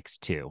for the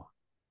next two.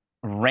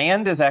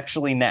 Rand is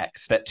actually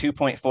next at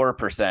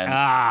 2.4%.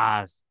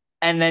 Ah,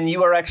 And then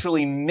you are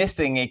actually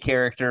missing a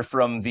character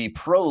from the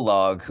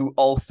prologue who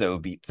also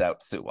beats out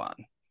Suwon.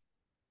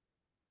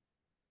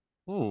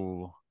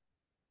 ooh,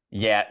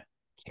 Yeah,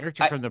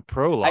 character I, from the I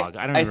prologue.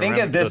 I don't I even think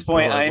at remember this the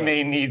point prologue I was.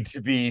 may need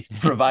to be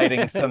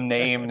providing some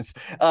names.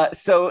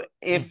 So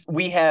if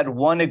we had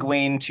 1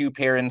 Egwene, 2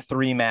 Perrin,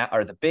 3 Matt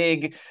are the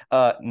big.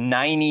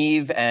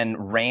 Nynaeve and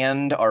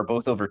Rand are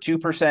both over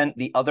 2%.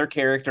 The other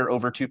character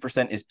over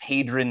 2% is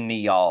Padron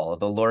Nial,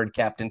 the Lord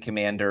Captain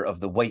Commander of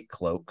the White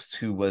Cloaks,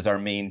 who was our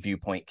main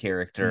viewpoint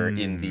character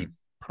in the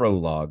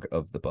prologue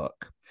of the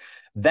book.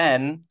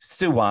 Then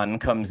Suwon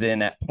comes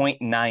in at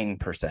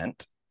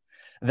 0.9%.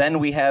 Then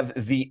we have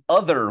the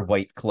other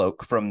white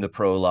cloak from the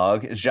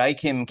prologue,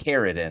 Jaikim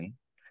Carradine.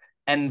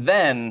 And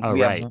then Oh,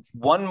 we have right.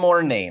 one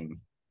more name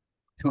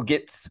who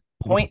gets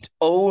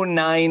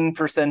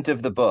 0.09%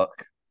 of the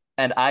book.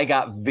 And I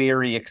got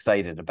very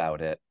excited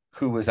about it.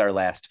 Who was our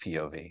last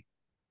POV?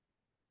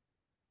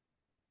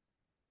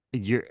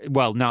 You're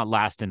well, not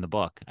last in the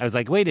book. I was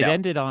like, wait, it No,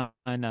 ended on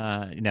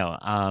no.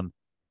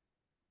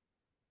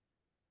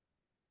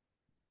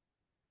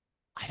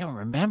 I don't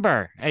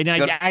remember. And I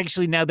good.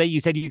 actually, now that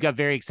you said you got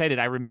very excited,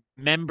 I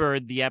remember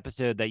the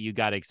episode that you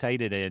got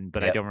excited in,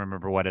 but I Yep. don't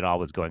remember what it all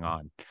was going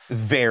on.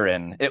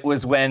 Varen. It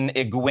was when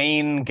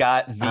Egwene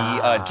got the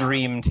Ah,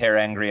 dream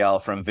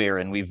Terangrial from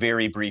Varen. We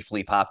very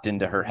briefly popped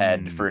into her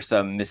head mm, for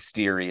some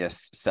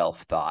mysterious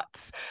self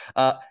thoughts.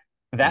 Uh,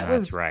 that that's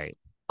was right.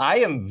 I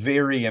am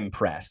very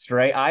impressed,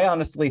 right? I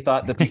honestly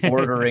thought that the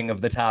ordering of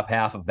the top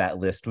half of that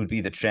list would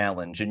be the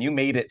challenge, and you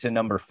made it to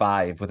number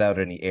 5 without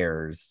any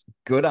errors.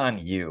 Good on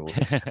you.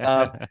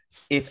 Uh,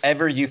 if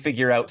ever you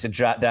figure out to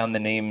jot down the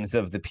names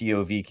of the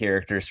POV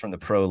characters from the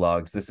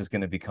prologues, this is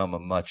going to become a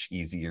much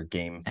easier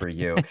game for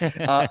you.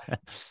 Uh,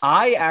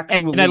 I And I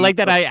actually, like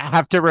that I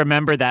have to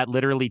remember that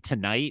literally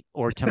tonight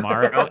or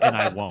tomorrow, and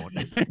I won't.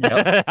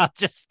 yep. I'll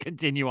just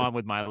continue on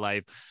with my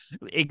life.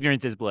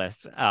 Ignorance is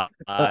bliss.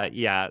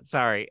 Yeah,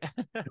 sorry.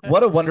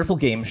 What a wonderful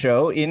game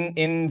show. In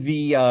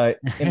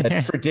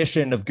the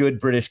tradition of good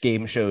British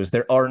game shows,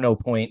 there are no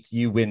points.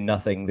 You win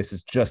nothing. This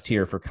is just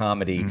here for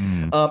comedy.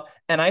 Mm.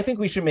 And I think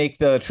we should make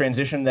the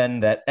transition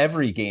then that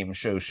every game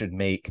show should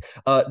make,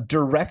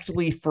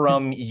 directly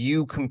from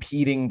you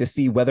competing to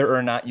see whether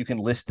or not you can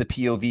list the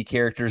POV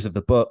characters of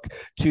the book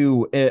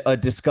to a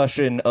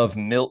discussion of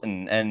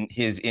Milton and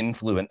his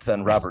influence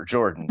on Robert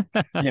Jordan.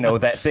 You know,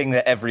 that thing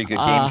that every good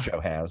game show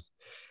has.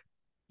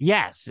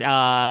 Yes,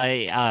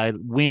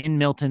 Win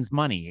Milton's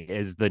Money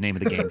is the name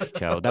of the game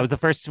show. That was the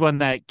first one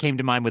that came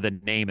to mind with a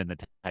name in the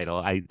title.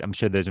 I'm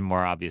sure there's a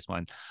more obvious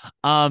one.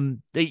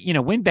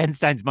 Win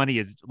Benstein's Money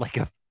is like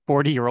a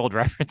 40-year-old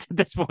reference at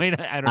this point.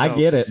 I don't know. I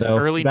get it though.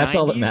 Early That's 90s.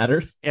 all that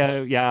matters.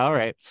 Yeah, all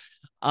right.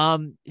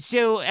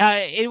 So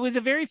it was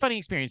a very funny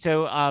experience.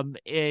 So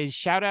a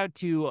shout out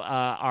to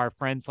our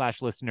friend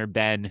 / listener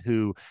Ben,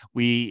 who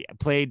we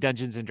played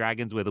Dungeons and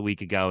Dragons with a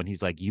week ago, and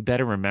he's like, "You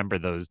better remember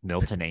those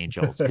Milton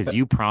Angels because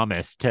you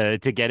promised to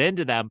get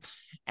into them."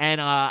 And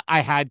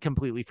I had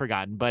completely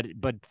forgotten. But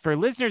for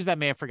listeners that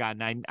may have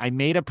forgotten, I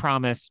made a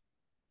promise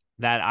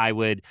that I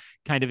would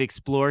kind of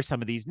explore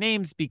some of these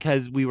names,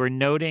 because we were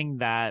noting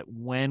that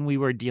when we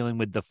were dealing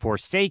with the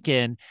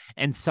Forsaken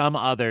and some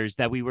others,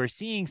 that we were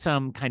seeing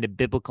some kind of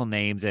biblical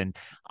names. And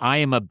I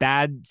am a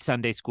bad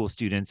Sunday school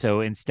student,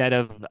 so instead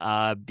of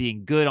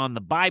being good on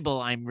the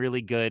Bible, I'm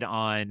really good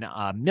on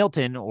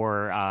Milton,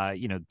 or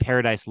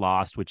Paradise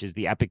Lost, which is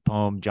the epic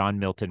poem John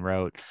Milton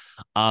wrote.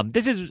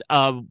 This is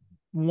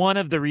one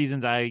of the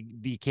reasons I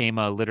became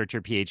a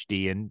literature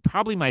PhD, and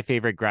probably my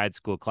favorite grad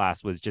school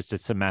class was just a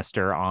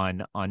semester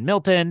on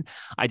Milton.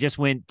 I just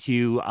went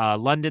to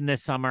London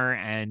this summer,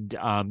 and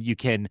you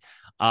can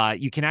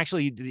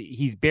actually,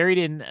 he's buried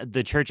in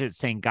the church at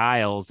St.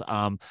 Giles,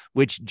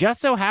 which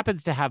just so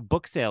happens to have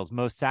book sales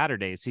most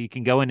Saturdays. So you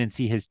can go in and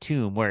see his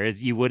tomb,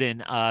 whereas you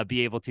wouldn't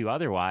be able to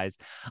otherwise.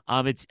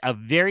 It's a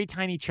very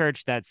tiny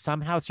church that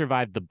somehow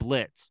survived the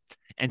Blitz.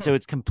 And so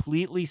it's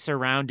completely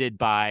surrounded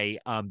by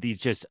these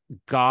just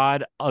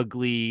god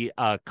ugly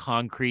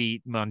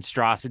concrete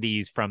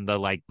monstrosities from the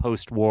like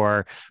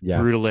post-war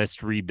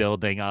brutalist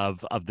rebuilding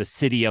of the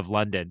city of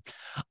London.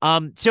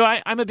 So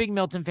I'm a big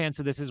Milton fan,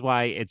 so this is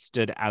why it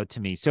stood out to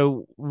me.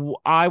 So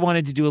I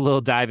wanted to do a little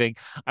diving.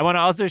 I want to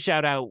also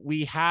shout out,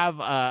 we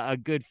have a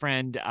good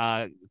friend,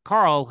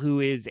 Carl, who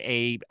is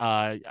a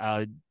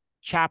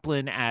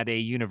chaplain at a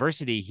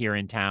university here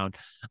in town,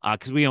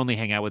 because we only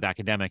hang out with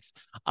academics.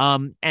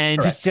 And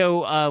Correct.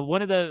 so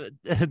one of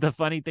the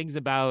funny things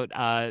about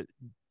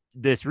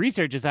this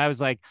research is I was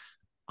like,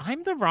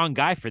 I'm the wrong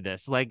guy for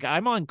this. Like,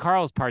 I'm on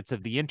Carl's parts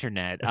of the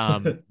internet.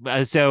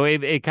 So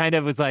it kind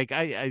of was like,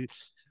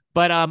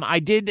 but I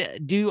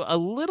did do a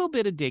little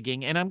bit of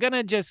digging, and I'm going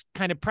to just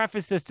kind of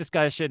preface this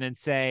discussion and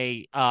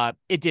say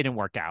it didn't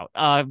work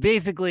out.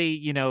 Basically,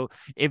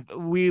 if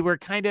we were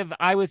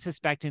I was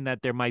suspecting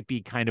that there might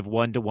be kind of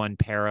one-to-one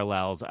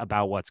parallels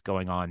about what's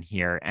going on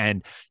here.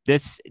 And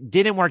this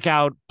didn't work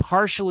out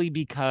partially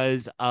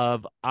because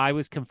of I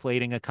was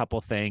conflating a couple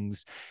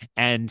things,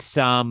 and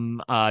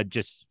some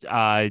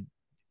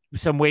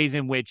ways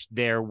in which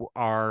there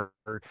are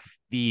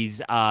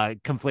these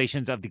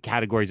conflations of the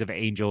categories of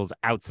angels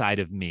outside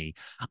of me.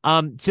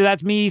 So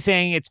that's me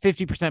saying it's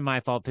 50% my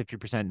fault,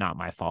 50% not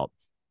my fault.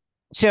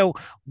 So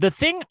the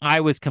thing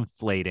I was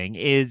conflating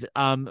is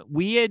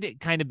we had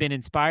kind of been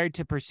inspired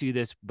to pursue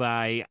this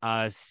by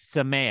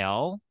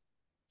Samael,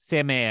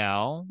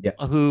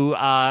 who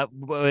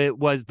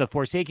was the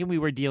Forsaken we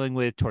were dealing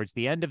with towards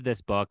the end of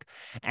this book.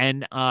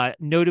 And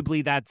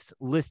notably, that's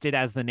listed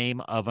as the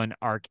name of an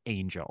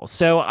archangel.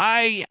 So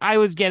I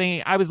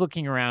was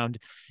looking around,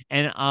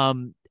 and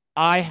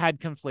I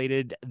had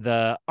conflated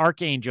the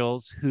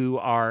archangels, who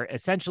are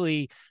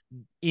essentially,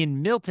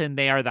 in Milton,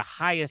 they are the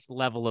highest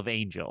level of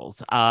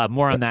angels.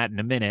 More on that in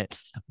a minute.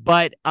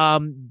 But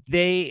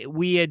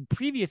we had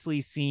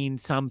previously seen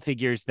some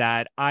figures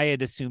that I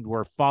had assumed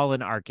were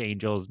fallen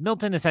archangels.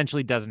 Milton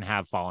essentially doesn't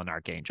have fallen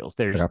archangels.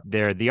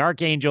 There are the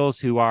archangels,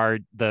 who are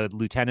the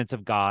lieutenants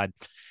of God,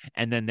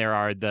 and then there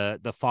are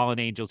the fallen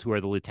angels, who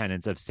are the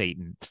lieutenants of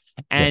Satan.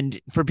 And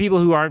for people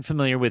who aren't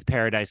familiar with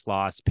Paradise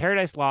Lost,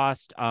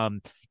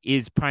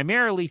 is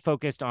primarily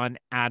focused on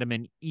Adam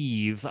and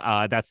Eve.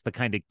 That's the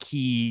kind of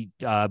key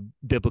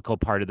biblical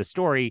part of the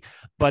story.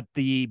 But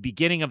the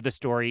beginning of the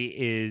story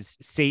is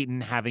Satan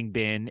having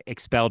been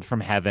expelled from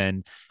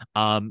heaven.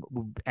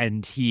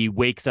 And he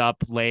wakes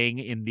up laying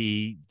in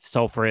the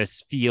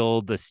sulfurous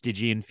field, the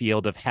Stygian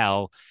field of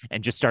hell,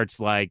 and just starts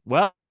like,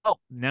 well,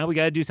 now we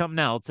got to do something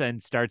else,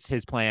 and starts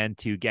his plan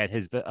to get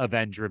his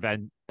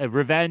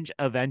revenge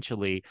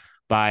eventually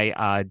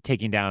by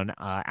taking down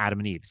Adam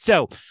and Eve.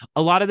 So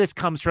a lot of this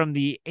comes from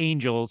the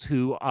angels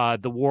who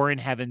the War in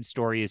Heaven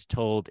story is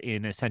told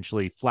in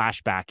essentially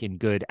flashback in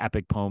good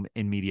epic poem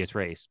in medias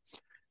res.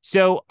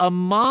 So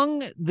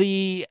among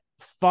the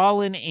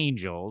fallen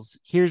angels,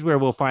 here's where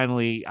we'll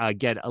finally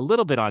get a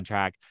little bit on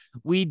track.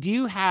 We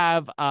do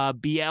have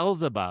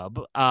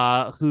Beelzebub,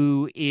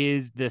 who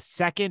is the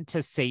second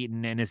to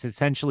Satan and is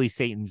essentially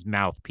Satan's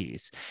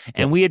mouthpiece.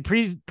 And Yep. we had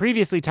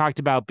previously talked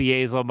about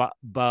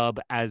Beelzebub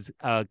as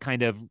a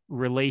kind of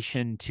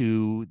relation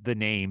to the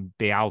name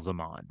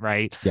Beelzemon,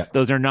 right? Yep.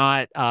 Those are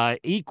not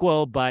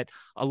equal, but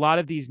a lot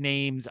of these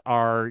names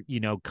are,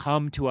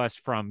 come to us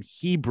from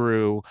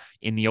Hebrew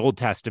in the Old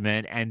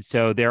Testament. And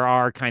so there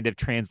are kind of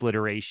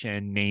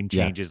transliteration name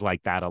changes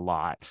like that a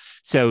lot.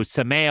 So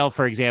Samael,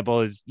 for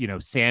example, is,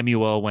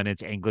 Samuel when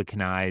it's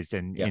Anglicanized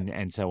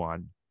and so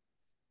on.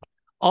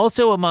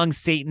 Also among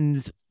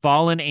Satan's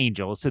fallen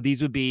angels. So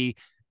these would be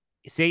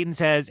Satan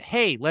says,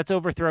 hey, let's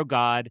overthrow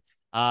God.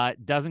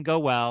 Doesn't go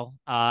well,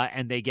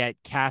 and they get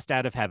cast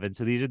out of heaven.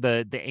 So these are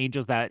the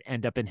angels that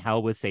end up in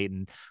hell with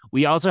Satan.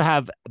 We also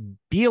have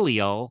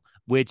Belial,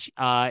 which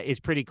is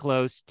pretty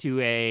close to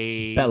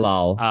a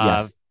Belal,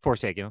 yes.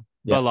 Forsaken.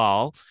 Yep.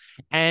 Balal.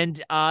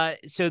 And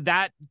so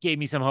that gave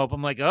me some hope.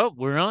 I'm like, oh,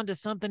 we're on to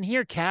something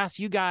here, Cass.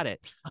 You got it.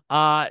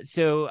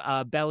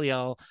 So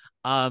Belial.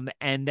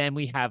 And then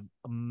we have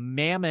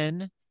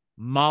Mammon,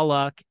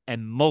 Moloch,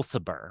 and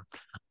Mulciber.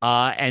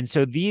 And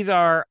so these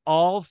are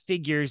all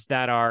figures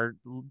that are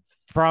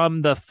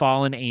from the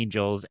fallen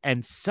angels.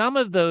 And some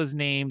of those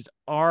names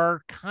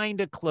are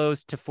kind of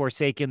close to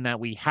Forsaken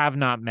that we have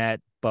not met,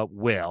 but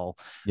will.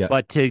 Yep.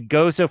 But to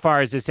go so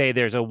far as to say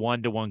there's a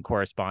one-to-one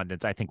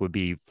correspondence, I think would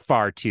be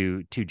far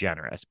too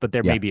generous. But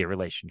there may be a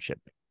relationship.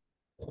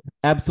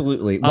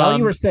 Absolutely. While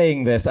you were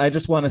saying this, I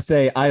just want to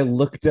say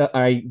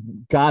I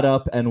got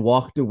up and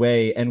walked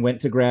away and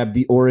went to grab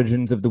The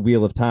Origins of the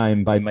Wheel of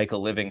Time by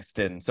Michael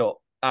Livingston.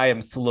 So I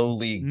am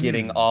slowly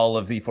getting all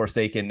of the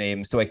Forsaken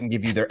names so I can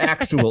give you their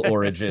actual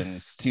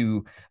origins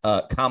to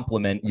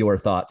complement your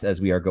thoughts as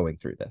we are going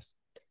through this.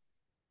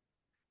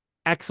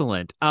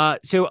 Excellent.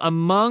 So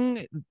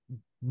among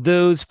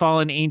those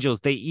fallen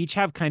angels, they each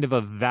have kind of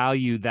a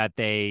value that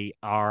they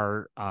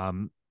are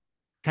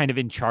kind of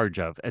in charge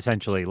of,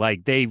 essentially,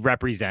 like they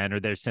represent or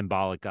they're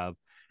symbolic of.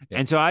 Yeah.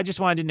 And so I just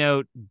wanted to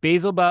note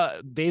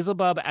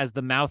Beelzebub as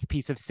the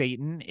mouthpiece of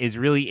Satan is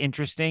really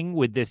interesting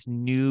with this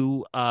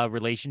new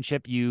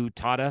relationship you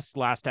taught us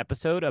last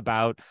episode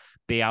about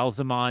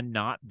Beelzemon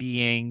not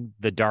being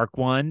the dark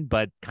one,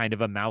 but kind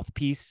of a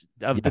mouthpiece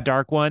of the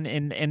dark one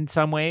in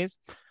some ways.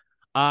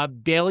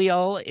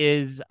 Belial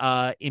is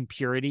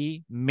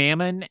impurity.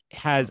 Mammon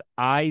has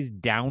eyes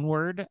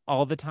downward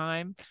all the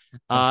time.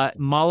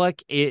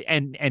 Moloch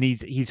and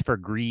he's for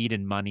greed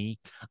and money.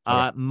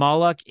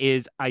 Moloch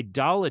is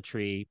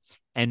idolatry,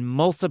 and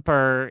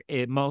Mulciber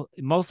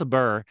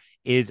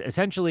is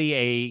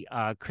essentially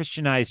a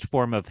Christianized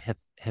form of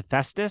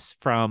Hephaestus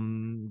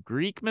from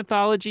Greek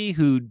mythology,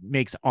 who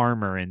makes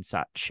armor and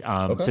such.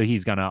 So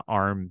he's gonna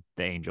arm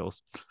the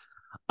angels.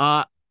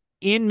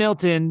 In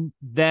Milton,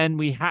 then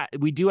we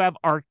do have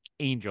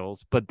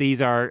archangels, but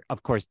these are,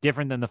 of course,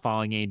 different than the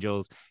falling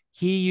angels.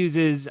 He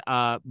uses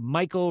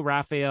Michael,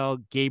 Raphael,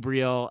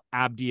 Gabriel,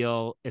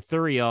 Abdiel,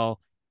 Ithuriel,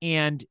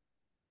 and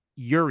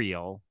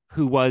Uriel,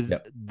 who was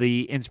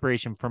the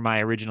inspiration for my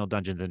original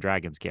Dungeons and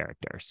Dragons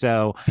character.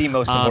 So the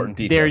most important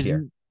detail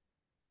here.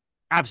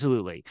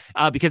 Absolutely.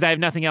 Because I have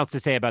nothing else to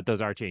say about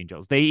those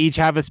archangels. They each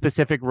have a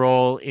specific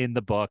role in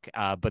the book,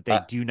 but they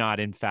do not,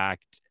 in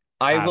fact,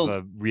 have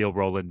a real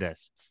role in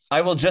this. I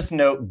will just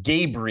note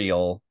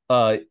Gabriel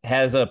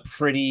has a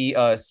pretty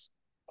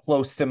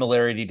close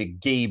similarity to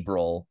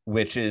Gabriel,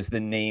 which is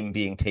the name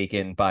being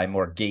taken by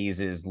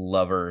Morghase's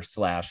lover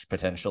 /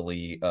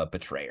 potentially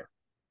betrayer.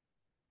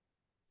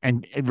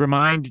 And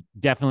remind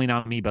definitely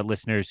not me, but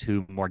listeners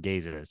who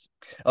Morghase is.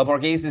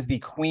 Morghase is the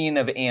Queen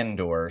of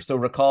Andor. So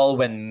recall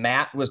when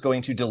Matt was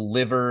going to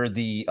deliver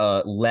the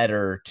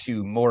letter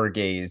to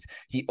Morghase,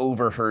 he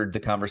overheard the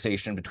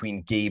conversation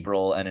between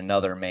Gabriel and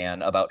another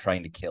man about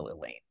trying to kill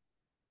Elaine.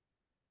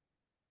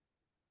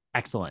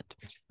 Excellent.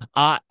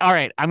 All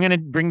right. I'm going to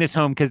bring this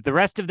home because the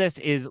rest of this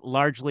is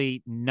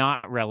largely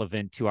not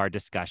relevant to our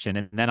discussion.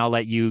 And then I'll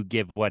let you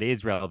give what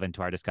is relevant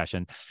to our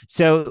discussion.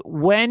 So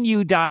when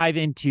you dive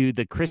into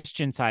the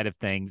Christian side of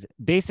things,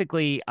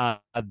 basically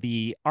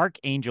the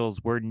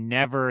archangels were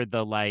never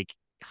the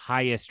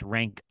highest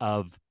rank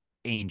of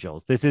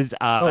angels. This is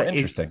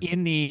interesting.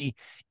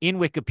 In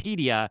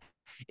Wikipedia,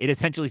 it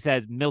essentially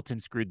says Milton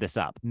screwed this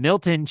up.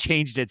 Milton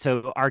changed it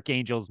so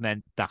archangels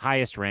meant the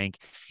highest rank.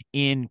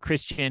 In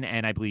Christian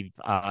and I believe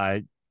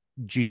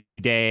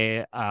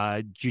Judaic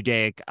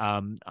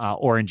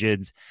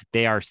origins,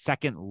 they are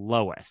second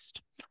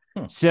lowest.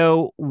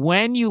 So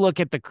when you look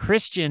at the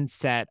Christian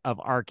set of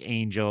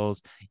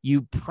archangels,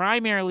 you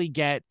primarily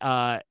get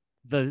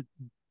the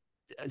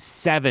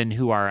 7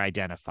 who are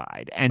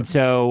identified. And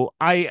so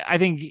I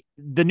think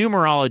the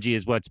numerology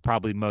is what's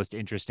probably most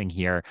interesting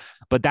here.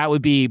 But that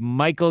would be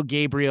Michael,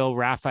 Gabriel,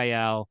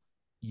 Raphael,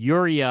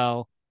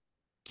 Uriel,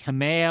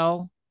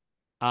 Kamael,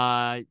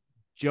 uh,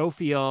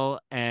 Jophiel,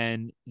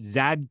 and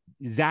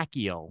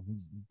Zachiel,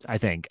 I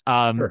think.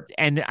 Sure.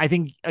 And I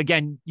think,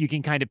 again, you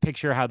can kind of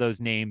picture how those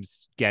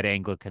names get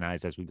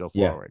Anglicanized as we go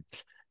Yeah. forward.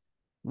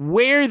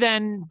 Where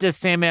then does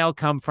Samael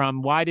come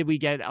from? Why did we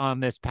get on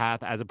this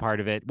path as a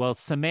part of it? Well,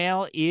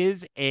 Samael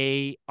is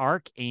a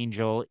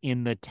archangel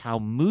in the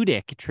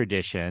Talmudic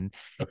tradition,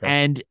 Okay.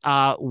 and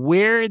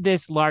where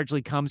this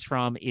largely comes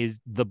from is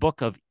the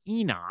Book of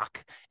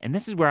Enoch, and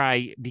this is where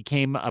I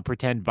became a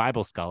pretend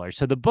Bible scholar.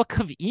 So the Book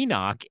of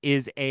Enoch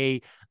is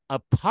a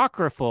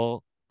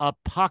apocryphal,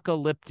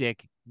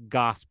 apocalyptic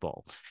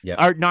gospel,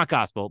 Yeah. or not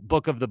gospel,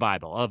 book of the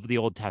Bible, of the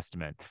Old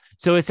Testament.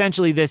 So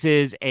essentially, this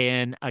is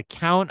an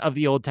account of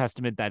the Old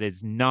Testament that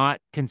is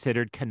not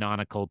considered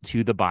canonical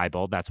to the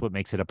Bible. That's what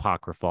makes it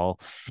apocryphal,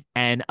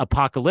 and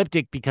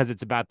apocalyptic because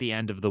it's about the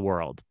end of the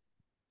world.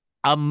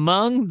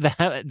 Among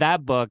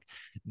that book,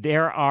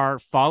 there are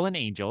fallen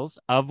angels,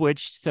 of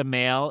which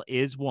Samael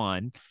is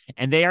one,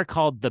 and they are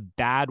called the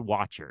Bad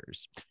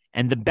Watchers.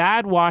 And the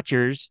Bad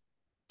Watchers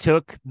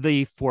took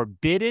the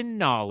forbidden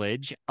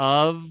knowledge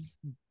of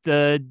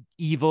the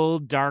evil,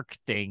 dark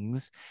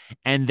things,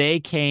 and they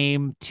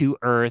came to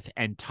Earth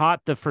and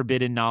taught the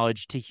forbidden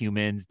knowledge to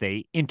humans.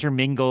 They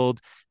intermingled.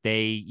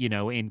 They,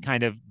 in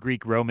kind of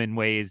Greek Roman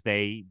ways,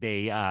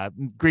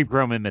 Greek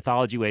Roman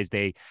mythology ways,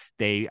 they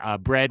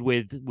bred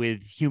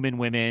with human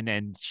women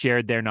and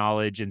shared their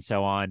knowledge and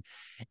so on.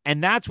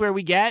 And that's where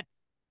we get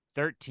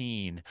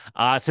 13.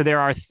 So there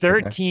are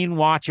 13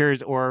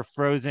 watchers or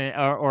frozen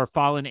or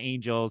fallen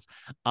angels.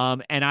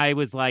 And I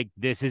was like,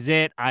 this is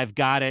it. I've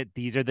got it.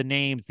 These are the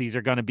names. These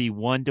are going to be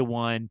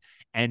 1-to-1.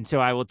 And so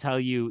I will tell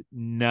you,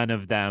 none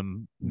of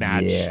them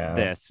match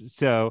this.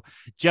 So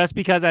just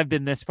because I've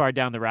been this far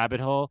down the rabbit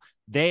hole,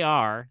 they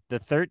are the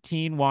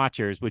 13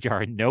 watchers, which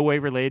are in no way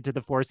related to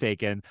the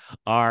Forsaken,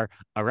 are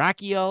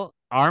Arachiel,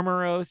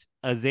 Armoros,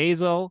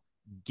 Azazel,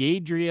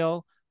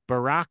 Gadriel,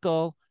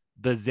 Barakel,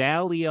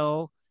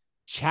 Bezaliel,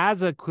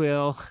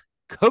 Chazaquil,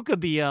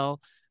 Kokabiel,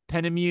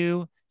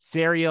 Penemu,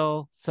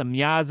 Serial,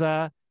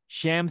 Samyaza,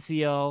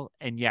 Shamsiel,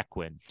 and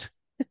Yequin.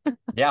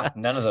 Yeah,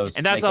 none of those.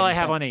 And that's make all any I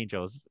have sense. on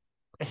angels.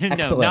 No,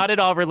 Excellent. not at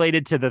all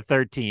related to the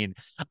 13.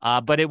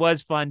 But it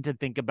was fun to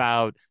think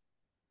about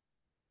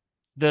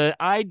the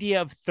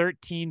idea of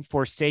 13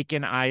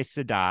 Forsaken Aes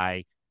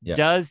Sedai. Yeah,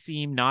 Does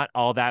seem not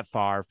all that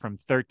far from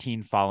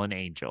 13 fallen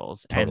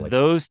angels. totally. And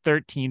those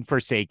 13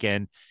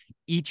 Forsaken,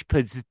 each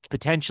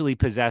potentially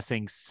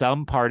possessing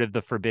some part of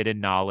the forbidden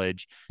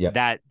knowledge Yep.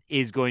 that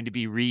is going to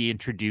be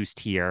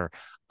reintroduced here.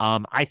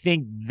 I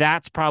think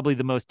that's probably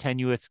the most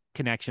tenuous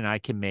connection I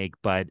can make,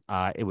 but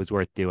it was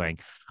worth doing.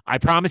 I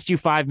promised you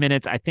 5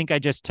 minutes. I think I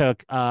just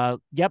took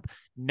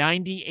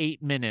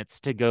 98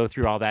 minutes to go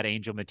through all that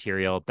angel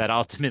material that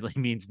ultimately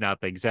means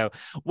nothing. So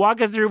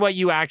walk us through what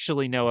you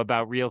actually know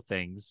about real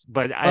things.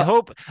 But I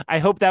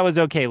hope that was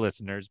okay,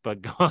 listeners.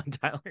 But go on,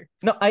 Tyler.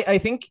 No, I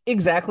think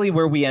exactly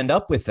where we end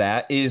up with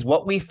that is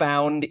what we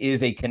found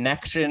is a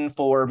connection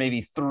for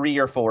maybe 3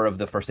 or 4 of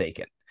the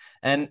Forsaken.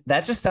 And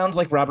that just sounds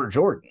like Robert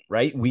Jordan,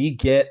 right? We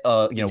get,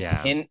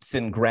 hints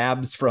and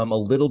grabs from a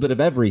little bit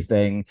of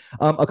everything.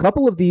 A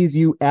couple of these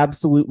you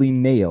absolutely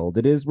nailed.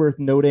 It is worth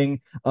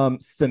noting,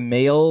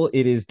 Samael,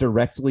 it is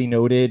directly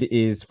noted,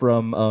 is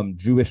from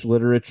Jewish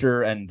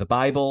literature and the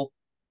Bible.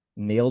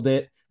 Nailed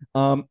it.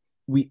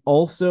 We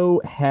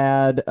also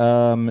had,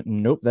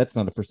 nope, that's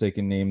not a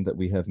Forsaken name that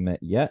we have met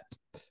yet.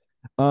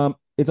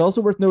 It's also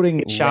worth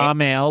noting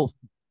Shamael.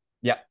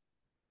 Yeah.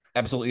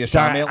 Absolutely.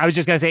 Sorry, I was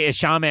just going to say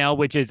Ishamael,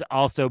 which is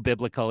also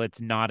biblical.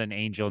 It's not an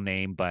angel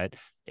name, but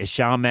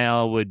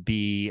Ishamael would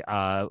be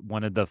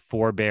one of the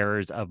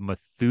forebearers of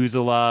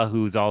Methuselah,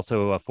 who's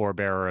also a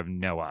forebearer of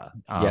Noah.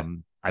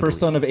 First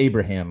son of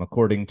Abraham,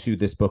 according to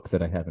this book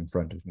that I have in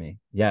front of me.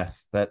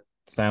 Yes, that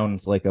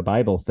sounds like a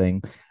Bible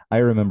thing. I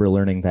remember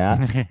learning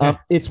that.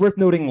 It's worth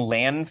noting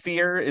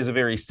Lanfear is a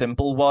very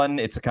simple one.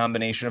 It's a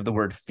combination of the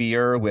word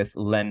fear with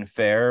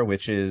l'enfer,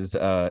 which is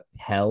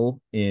hell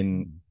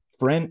in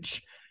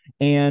French.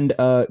 And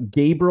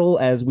Gabriel,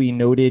 as we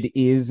noted,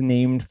 is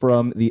named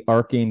from the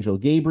Archangel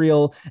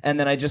Gabriel. And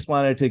then I just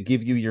wanted to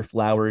give you your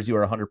flowers. You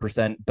are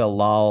 100%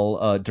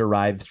 Belal,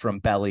 derives from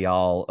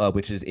Belial,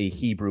 which is a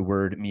Hebrew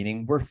word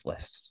meaning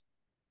worthless.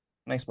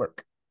 Nice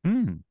work.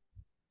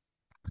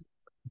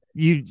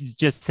 You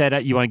just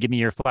said you want to give me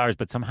your flowers,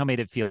 but somehow made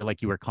it feel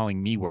like you were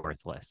calling me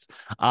worthless.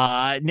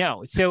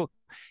 No. So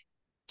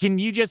can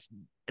you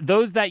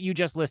those that you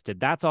just listed,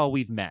 that's all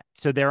we've met.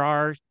 So there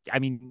are,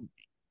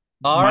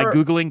 my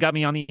Googling got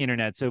me on the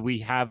internet. So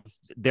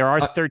there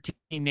are 13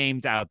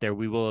 names out there.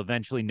 We will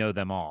eventually know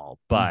them all,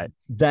 but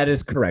that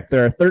is correct.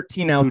 There are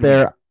 13 out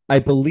there. I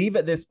believe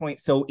at this point.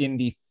 So in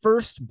the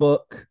first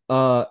book,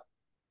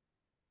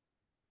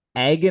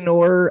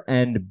 Agenor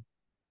and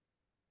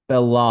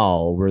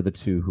Belal were the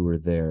 2 who were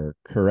there.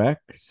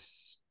 Correct.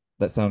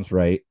 That sounds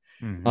right.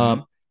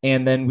 Mm-hmm.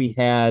 And then we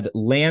had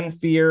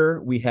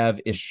Lanfear, we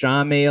have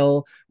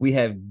Ishamael, we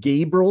have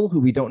Gabriel, who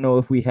we don't know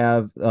if we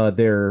have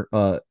their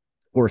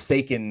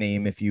Forsaken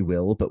name, if you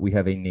will, but we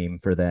have a name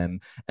for them.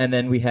 And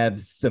then we have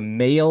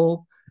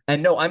Samael.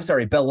 And no, I'm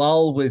sorry,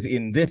 Belal was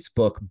in this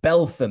book.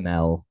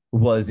 Belthamel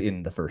was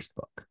in the first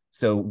book.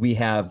 So we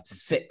have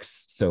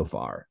 6 so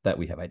far that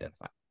we have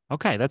identified.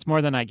 Okay, that's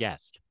more than I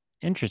guessed.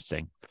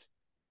 Interesting.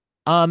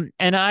 And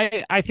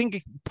I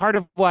think part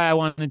of why I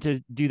wanted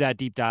to do that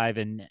deep dive,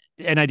 and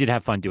I did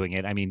have fun doing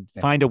it. I mean,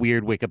 Yeah. find a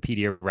weird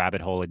Wikipedia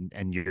rabbit hole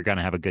and you're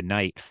gonna have a good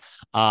night.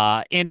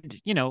 And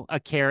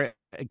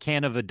a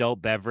can of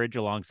adult beverage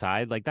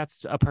alongside, like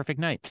that's a perfect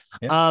night.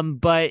 Yeah.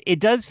 But it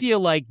does feel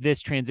like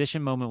this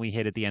transition moment we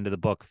hit at the end of the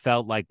book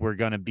felt like we're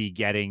gonna be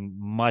getting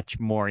much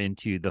more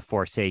into the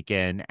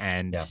Forsaken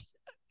and Yeah.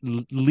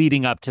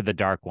 leading up to the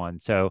Dark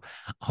One. So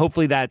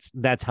hopefully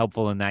that's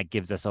helpful, and that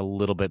gives us a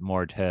little bit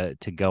more to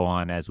go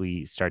on as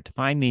we start to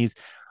find these.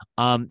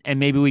 And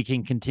maybe we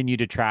can continue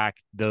to track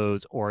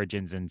those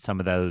origins and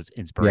some of those Yeah.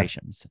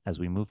 inspirations as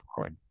we move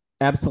forward.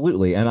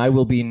 Absolutely. And I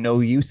will be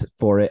no use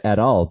for it at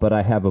all. But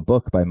I have a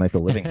book by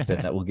Michael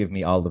Livingston that will give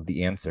me all of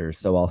the answers.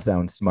 So I'll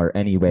sound smart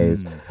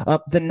anyways.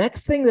 The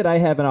next thing that I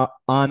have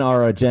on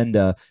our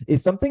agenda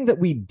is something that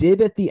we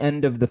did at the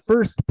end of the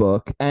first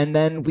book. And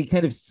then we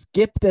kind of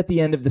skipped at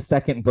the end of the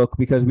second book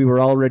because we were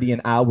already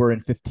an hour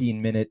and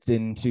 15 minutes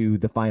into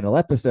the final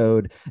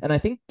episode. And I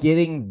think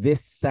getting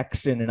this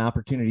section an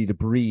opportunity to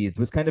breathe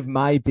was kind of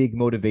my big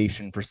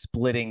motivation for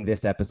splitting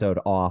this episode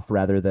off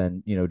rather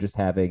than, just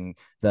having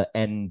the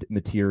end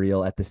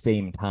material at the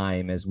same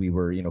time as we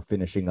were,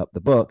 finishing up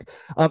the book.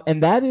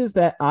 And that is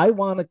that I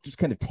want to just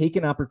kind of take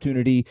an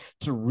opportunity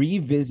to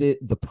revisit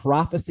the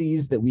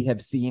prophecies that we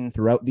have seen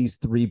throughout these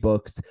 3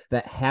 books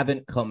that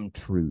haven't come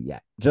true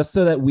yet, just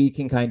so that we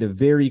can kind of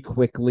very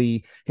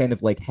quickly kind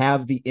of like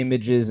have the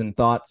images and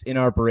thoughts in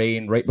our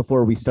brain right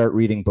before we start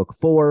reading book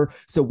 4,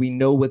 so we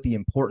know what the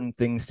important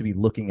things to be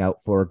looking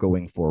out for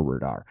going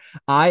forward are.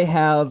 I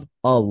have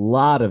a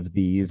lot of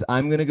these.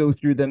 I'm going to go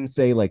through them,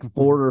 say like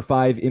 4 or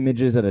 5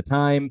 images at a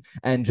time,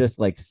 and just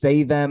like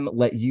say them,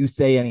 let you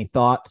say any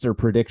thoughts or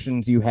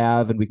predictions you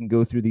have, and we can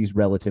go through these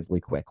relatively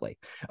quickly.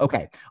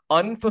 Okay.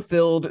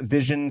 Unfulfilled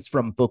visions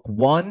from book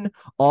 1.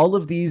 All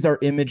of these are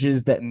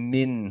images that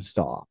Min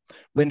saw.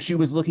 When she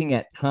was looking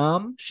at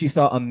Tom, she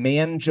saw a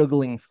man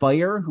juggling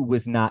fire who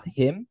was not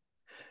him.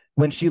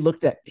 When she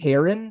looked at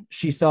Perrin,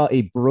 she saw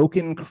a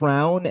broken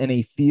crown and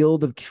a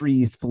field of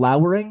trees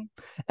flowering.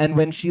 And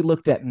when she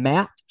looked at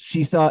Matt,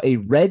 she saw a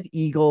red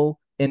eagle,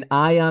 an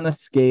eye on a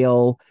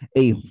scale,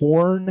 a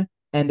horn,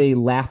 and a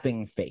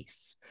laughing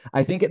face.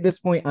 I think at this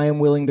point I am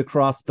willing to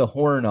cross the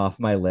horn off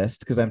my list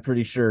because I'm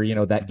pretty sure,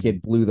 that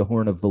kid blew the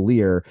horn of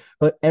Valir.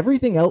 But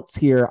everything else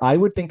here I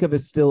would think of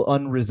as still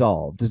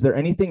unresolved. Is there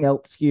anything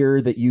else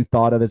here that you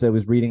thought of as I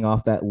was reading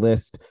off that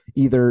list?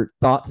 Either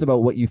thoughts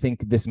about what you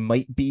think this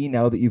might be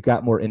now that you've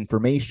got more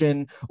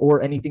information,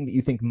 or anything that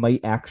you think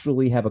might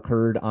actually have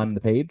occurred on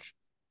the page?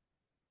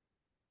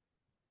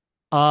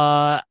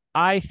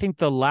 I think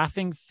the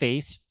laughing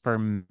face for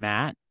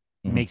Matt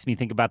Mm-hmm. makes me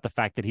think about the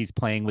fact that he's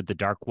playing with the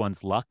Dark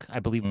One's luck, I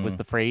believe was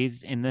the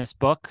phrase in this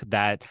book,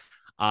 that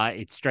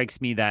it strikes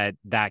me that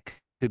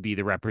could be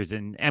the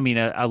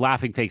a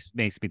laughing face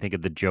makes me think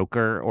of the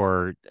Joker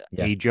or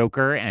a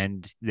Joker,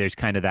 and there's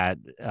kind of that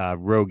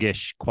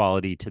roguish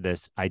quality to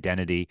this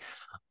identity.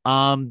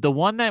 The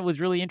one that was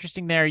really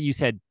interesting there, you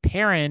said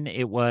Perrin,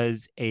 it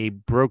was a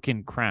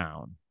broken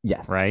crown.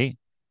 Yes. Right?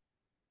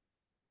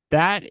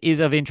 That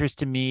is of interest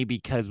to me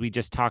because we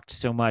just talked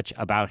so much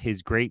about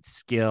his great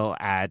skill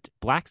at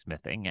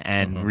blacksmithing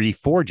and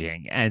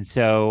reforging. And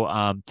so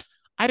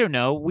I don't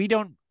know. We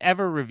don't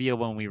ever reveal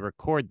when we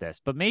record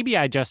this, but maybe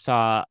I just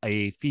saw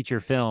a feature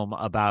film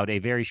about a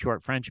very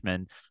short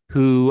Frenchman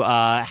who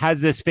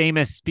has this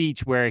famous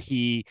speech where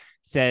he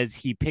says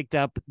he picked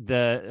up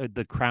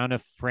the crown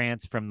of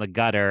France from the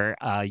gutter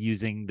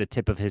using the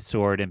tip of his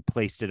sword and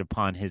placed it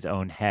upon his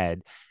own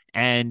head.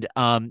 And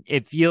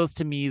it feels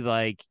to me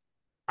like,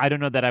 I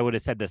don't know that I would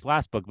have said this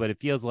last book, but it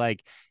feels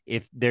like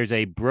if there's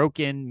a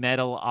broken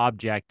metal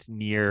object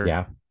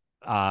near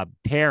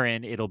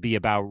Perrin, it'll be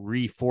about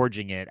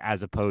reforging it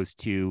as opposed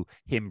to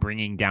him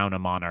bringing down a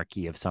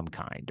monarchy of some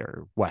kind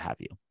or what have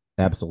you.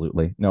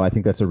 Absolutely. No, I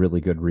think that's a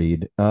really good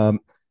read.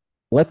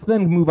 Let's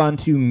then move on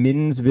to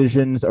Min's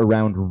visions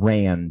around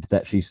Rand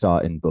that she saw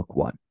in book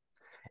 1.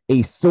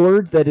 A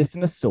sword that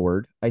isn't a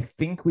sword. I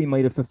think we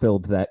might have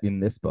fulfilled that in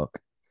this book.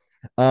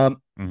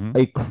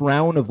 A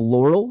crown of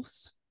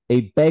laurels,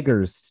 a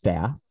beggar's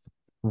staff,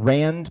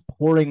 Rand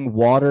pouring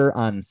water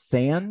on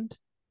sand,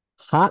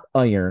 hot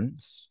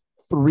irons,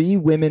 3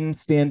 women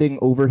standing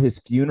over his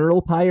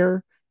funeral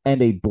pyre,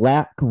 and a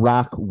black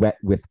rock wet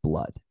with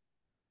blood.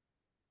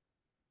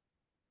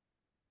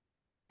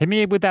 Hit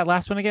me with that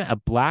last one again. A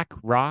black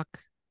rock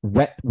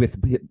wet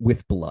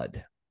with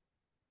blood.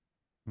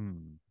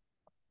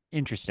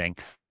 Interesting.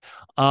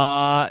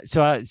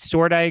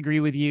 Sword, I agree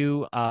with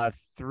you.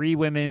 3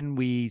 women,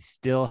 we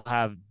still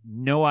have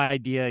no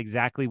idea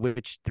exactly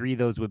which 3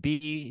 those would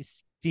be.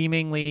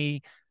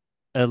 Seemingly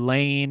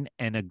Elaine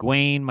and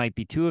Egwene might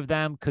be two of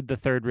them. Could the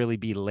third really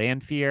be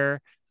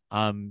Lanfear?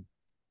 Um,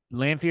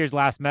 Lanfear's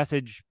last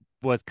message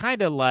was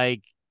kind of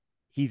like,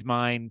 he's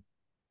mine,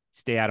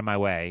 stay out of my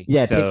way.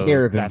 Yeah, take So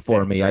care of him that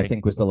for fits, me, I right?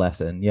 think was the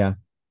lesson. Yeah.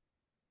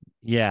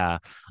 Yeah.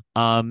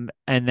 And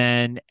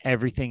then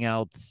everything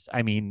else,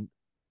 I mean,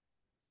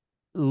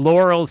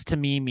 laurels to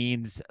me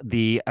means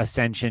the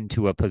ascension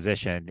to a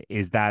position.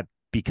 Is that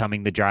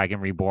becoming the Dragon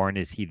Reborn?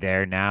 Is he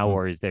there now, Mm.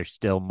 or is there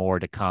still more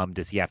to come?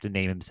 Does he have to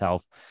name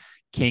himself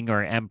king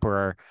or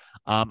emperor?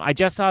 I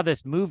just saw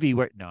this movie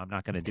where no, I'm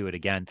not going to do it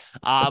again.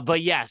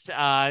 But yes,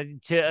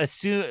 to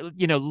assume,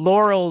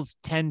 laurels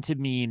tend to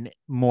mean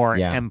more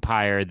Yeah.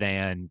 empire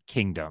than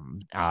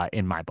kingdom,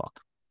 in my book.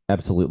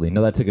 Absolutely.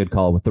 No, that's a good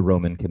call with the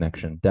Roman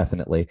connection.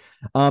 Definitely.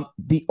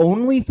 The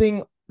only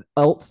thing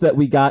else that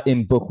we got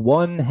in book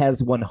one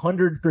has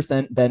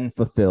 100% been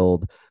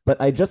fulfilled. But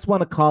I just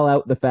want to call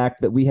out the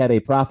fact that we had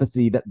a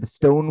prophecy that the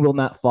stone will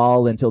not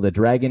fall until the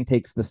dragon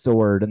takes the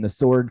sword, and the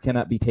sword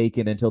cannot be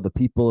taken until the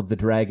people of the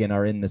dragon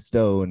are in the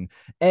stone.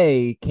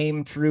 A,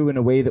 came true in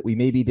a way that we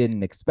maybe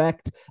didn't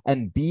expect.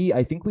 And B,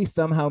 I think we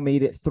somehow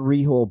made it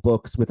three whole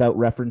books without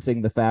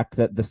referencing the fact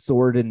that the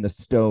sword in the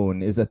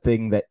stone is a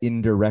thing that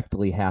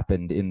indirectly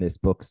happened in this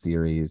book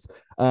series.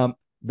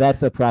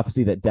 That's a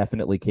prophecy that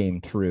definitely came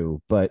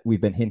true, but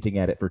we've been hinting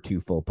at it for two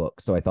full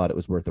books, so I thought it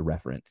was worth a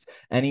reference.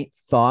 Any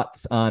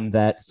thoughts on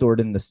that sword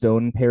in the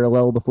stone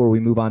parallel before we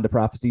move on to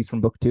prophecies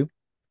from book two?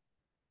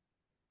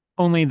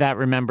 Only that,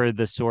 remember,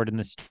 the sword and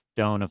the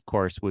stone, of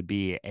course, would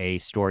be a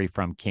story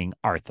from King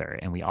Arthur,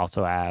 and we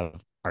also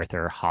have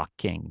Arthur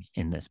Hawking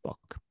in this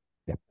book.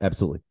 Yeah,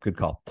 absolutely. Good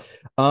call.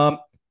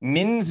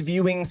 Min's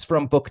viewings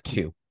from book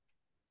two.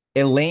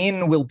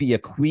 Elaine will be a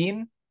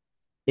queen.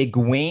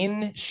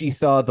 Egwene, she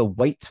saw the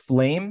white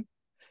flame.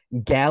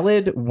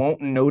 Galad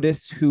won't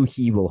notice who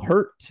he will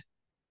hurt.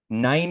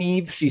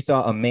 Nynaeve, she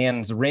saw a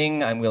man's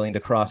ring. I'm willing to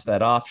cross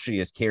that off. She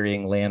is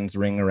carrying Lan's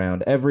ring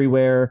around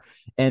everywhere.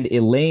 And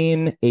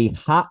Elaine, a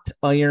hot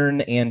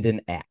iron and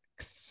an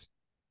axe.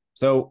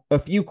 So a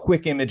few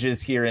quick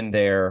images here and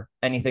there.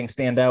 Anything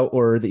stand out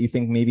or that you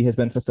think maybe has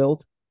been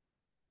fulfilled?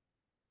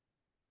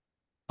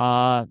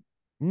 Uh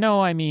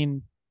no, I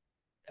mean,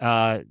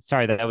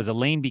 sorry, that was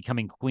Elaine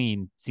becoming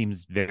queen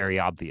seems very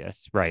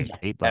obvious, right?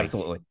 Yeah, Like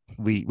absolutely.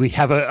 we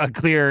have a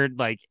clear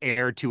like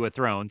heir to a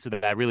throne, so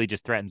that really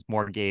just threatens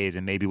more gays,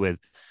 and maybe with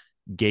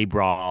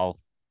Gabriel,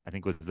 I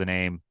think was the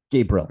name,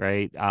 Gabriel.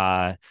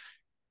 right?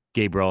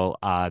 Gabriel,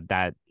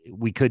 that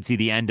we could see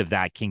the end of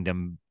that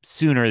kingdom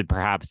sooner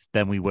perhaps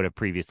than we would have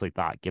previously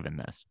thought given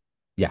this.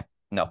 Yeah,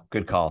 no,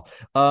 good call.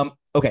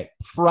 Okay,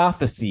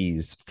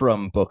 prophecies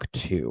from book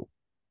two.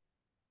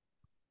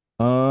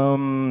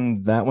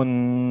 That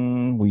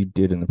one we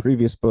did in the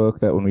previous book.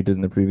 That one we did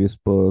in the previous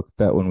book.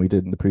 That one we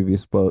did in the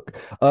previous book.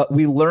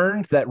 We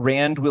learned that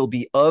Rand will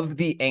be of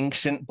the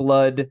ancient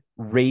blood,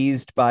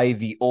 raised by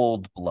the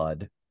old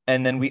blood.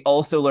 And then we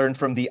also learned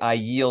from the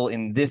Aiel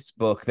in this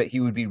book that he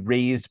would be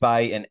raised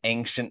by an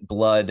ancient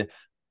blood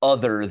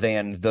other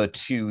than the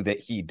two that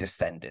he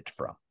descended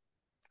from.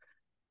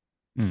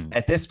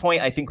 At this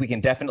point, I think we can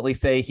definitely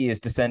say he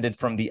is descended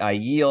from the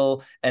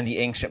Aiel, and the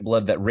ancient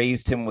blood that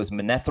raised him was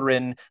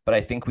Manetheren, but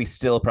I think we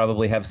still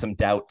probably have some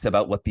doubts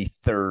about what the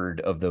third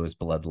of those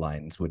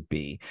bloodlines would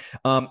be.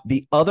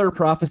 The other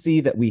prophecy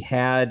that we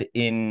had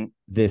in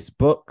this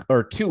book,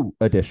 or two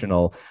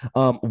additional,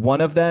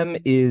 one of them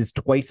is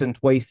twice and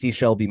twice he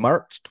shall be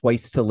marked,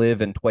 twice to live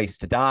and twice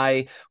to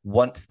die,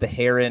 once the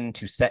heron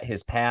to set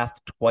his path,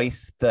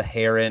 twice the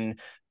heron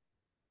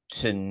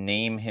to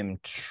name him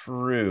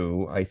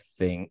true, I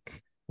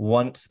think.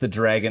 Once the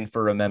dragon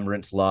for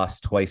remembrance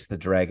lost, twice the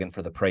dragon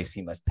for the price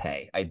he must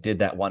pay. I did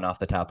that one off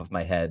the top of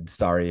my head.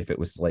 Sorry if it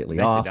was slightly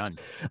Nicely off.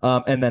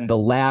 done. And then the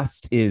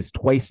last is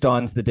twice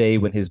dawns the day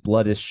when his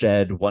blood is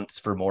shed, once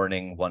for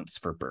mourning, once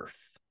for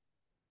birth.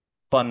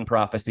 Fun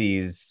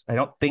prophecies. I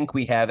don't think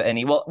we have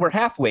any. Well, we're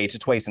halfway to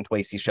twice and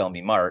twice he shall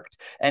be marked.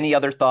 Any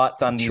other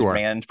thoughts on these Sure.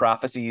 Rand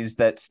prophecies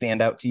that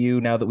stand out to you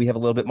now that we have a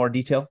little bit more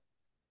detail?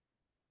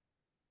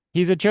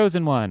 He's a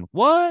chosen one.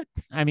 What?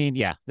 I mean,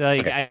 yeah,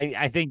 like Okay.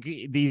 I think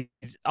these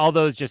all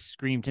those just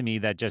scream to me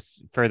that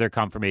just further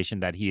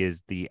confirmation that he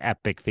is the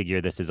epic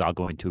figure this is all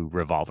going to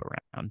revolve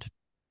around.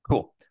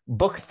 Cool.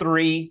 Book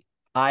three,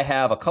 I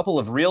have a couple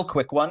of real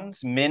quick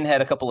ones. Min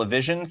had a couple of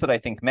visions that I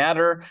think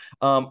matter.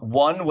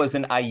 One was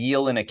an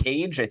Aiel in a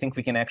cage. I think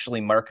we can actually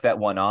mark that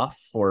one off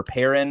for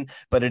Perrin,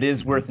 but it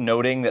is worth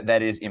noting that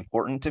that is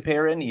important to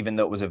Perrin, even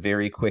though it was a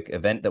very quick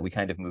event that we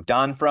kind of moved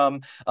on from.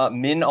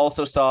 Min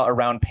also saw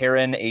around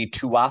Perrin a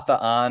Tuatha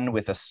An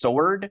with a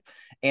sword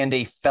and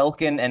a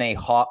falcon and a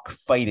hawk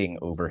fighting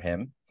over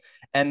him.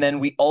 And then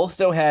we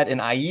also had an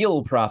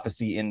Aiel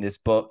prophecy in this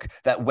book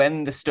that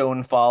when the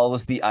stone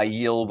falls, the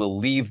Aiel will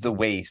leave the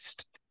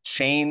waste,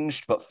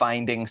 changed, but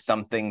finding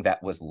something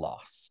that was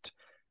lost.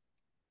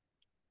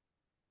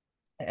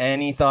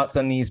 Any thoughts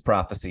on these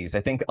prophecies?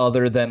 I think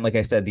other than, like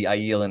I said, the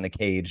Aiel in the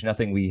cage,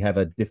 nothing we have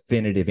a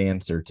definitive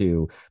answer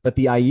to. But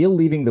the Aiel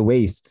leaving the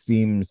waste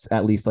seems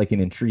at least like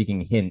an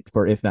intriguing hint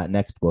for, if not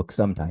next book,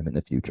 sometime in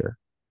the future.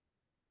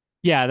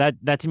 Yeah,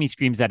 that to me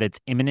screams that it's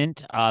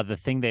imminent. The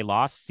thing they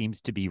lost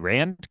seems to be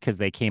Rand because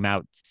they came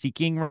out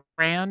seeking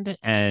Rand,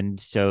 and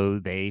so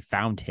they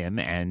found him,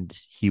 and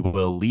he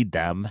will lead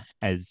them.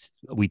 As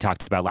we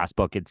talked about last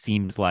book, it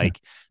seems Yeah. like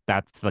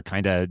that's the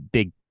kind of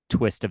big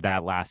twist of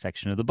that last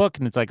section of the book,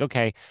 and it's like,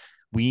 okay,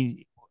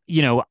 we,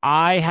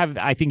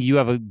 I think you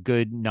have a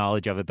good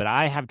knowledge of it, but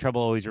I have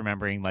trouble always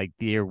remembering like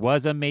there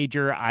was a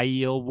major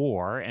Aiel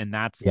war, and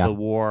that's Yeah. the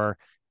war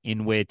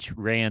in which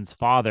Rand's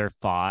father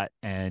fought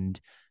and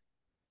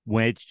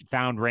which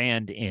found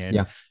Rand in,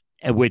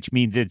 Yeah. which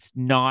means it's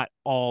not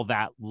all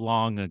that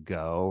long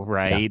ago, Yeah.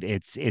 right?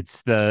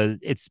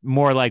 It's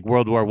more like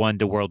World War I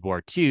to World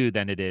War II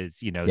than it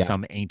is, Yeah.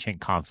 some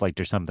ancient conflict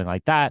or something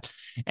like that.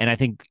 And I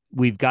think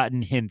we've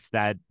gotten hints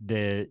that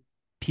the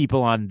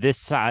peoples on this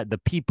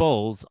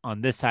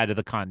side of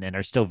the continent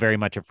are still very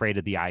much afraid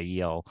of the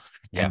Aiel,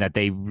 Yeah. and that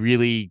they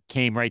really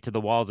came right to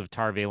the walls of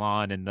Tar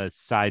Valon and the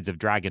sides of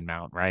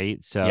Dragonmount, right? Yeah.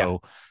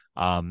 So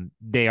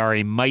they are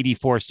a mighty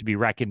force to be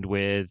reckoned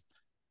with.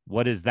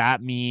 What does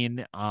that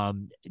mean?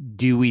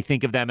 Do we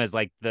think of them as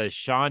like the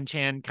Shan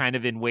Chan kind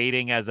of in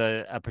waiting as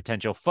a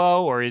potential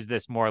foe, or is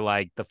this more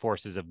like the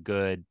forces of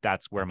good?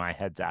 That's where my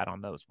head's at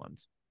on those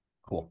ones.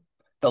 Cool.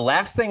 The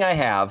last thing I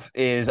have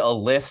is a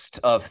list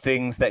of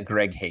things that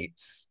Greg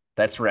hates.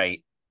 That's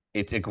right.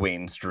 It's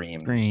Egwene's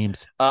dreams.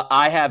 Screams.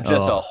 I have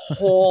just a Oh,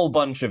 whole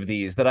bunch of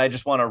these that I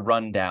just want to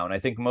run down. I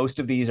think most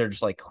of these are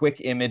just like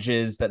quick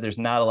images that there's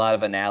not a lot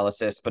of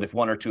analysis, but if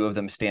one or two of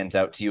them stands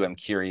out to you, I'm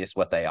curious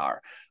what they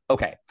are.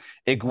 Okay.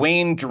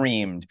 Egwene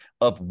dreamed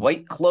of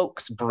white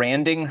cloaks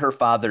branding her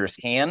father's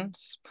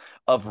hands,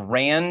 of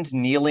Rand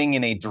kneeling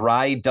in a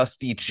dry,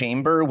 dusty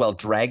chamber while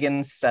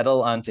dragons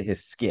settle onto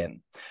his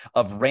skin,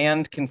 of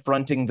Rand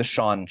confronting the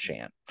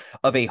Shan-Chan,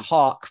 of a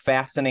hawk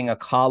fastening a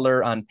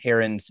collar on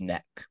Perrin's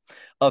neck,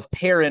 of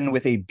Perrin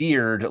with a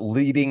beard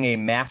leading a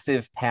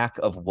massive pack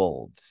of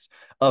wolves,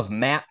 of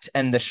Mat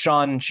and the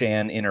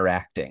Shan-Chan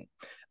interacting,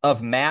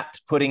 of Mat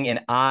putting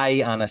an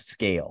eye on a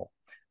scale,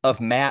 of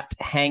Mat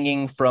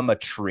hanging from a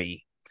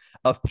tree,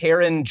 of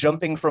Perrin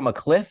jumping from a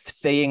cliff,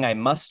 saying, I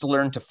must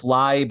learn to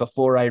fly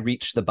before I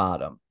reach the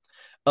bottom,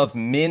 of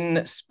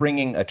Min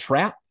springing a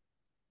trap,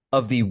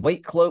 of the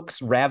White Cloaks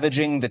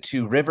ravaging the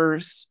two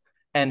rivers,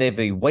 and of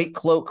a White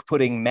Cloak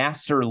putting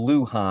Master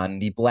Luhan,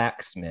 the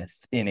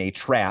blacksmith, in a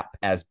trap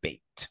as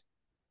bait.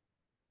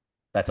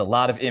 That's a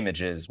lot of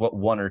images. What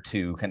one or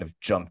two kind of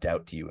jumped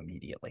out to you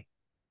immediately?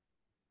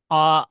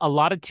 a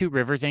lot of Two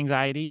Rivers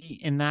anxiety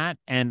in that,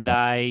 and Yeah.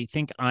 I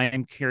think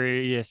I'm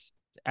curious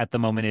at the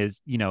moment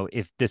is,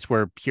 if this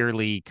were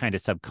purely kind of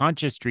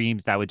subconscious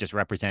dreams, that would just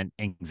represent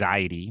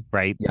anxiety,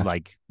 right? Yeah.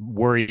 Like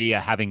worry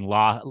having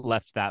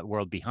left that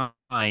world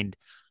behind.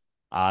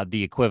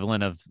 The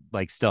equivalent of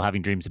like still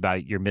having dreams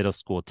about your middle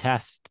school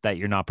test that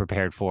you're not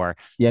prepared for.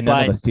 Yeah, none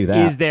of But us do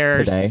that is there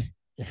today.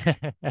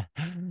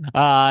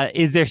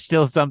 is there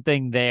still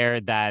something there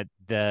that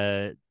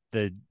the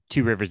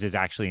Two Rivers is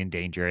actually in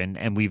danger?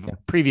 And we've Yeah.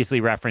 previously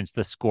referenced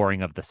the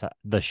scoring of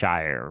the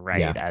Shire,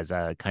 Yeah. right, as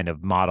a kind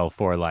of model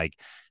for like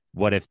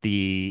what if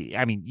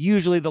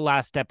usually the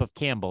last step of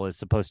Campbell is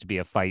supposed to be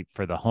a fight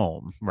for the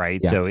home, right?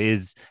 Yeah. So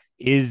is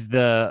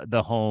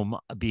the home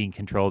being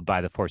controlled by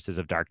the forces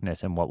of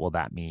darkness, and what will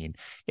that mean?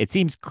 It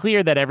seems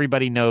clear that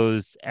everybody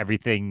knows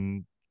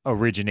everything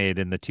originated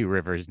in the Two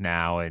Rivers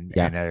now, and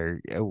Yeah.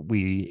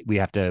 we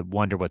have to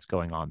wonder what's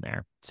going on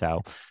there.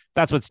 So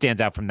that's what stands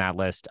out from that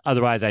list.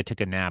 Otherwise, I took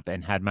a nap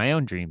and had my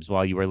own dreams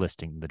while you were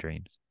listing the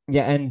dreams.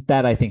 Yeah, and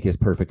that I think is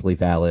perfectly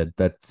valid.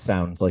 That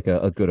sounds like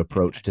a good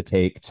approach to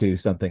take to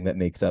something that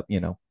makes up,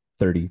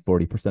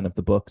 30-40% of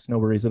the books. No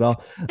worries at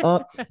all.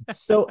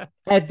 So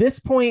at this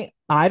point,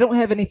 I don't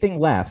have anything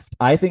left.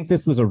 I think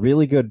this was a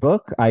really good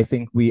book. I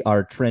think we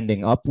are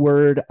trending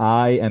upward.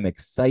 I am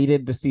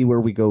excited to see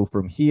where we go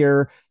from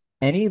here.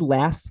 Any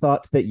last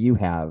thoughts that you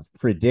have,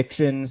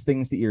 predictions,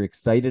 things that you're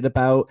excited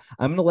about?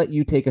 I'm going to let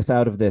you take us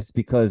out of this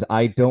because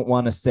I don't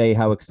want to say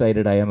how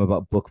excited I am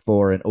about book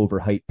 4 and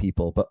overhype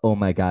people, but oh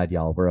my God,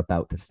 y'all, we're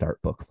about to start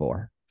book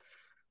 4.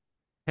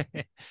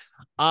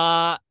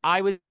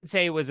 I would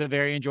say it was a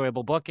very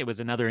enjoyable book. It was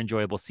another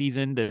enjoyable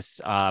season. This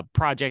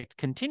project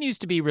continues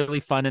to be really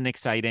fun and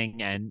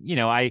exciting. And,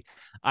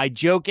 I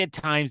joke at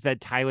times that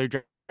Tylor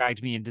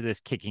dragged me into this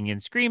kicking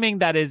and screaming.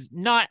 That is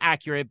not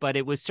accurate, but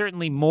it was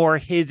certainly more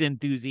his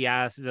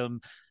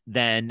enthusiasm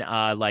than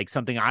like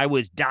something I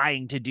was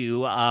dying to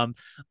do.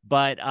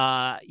 But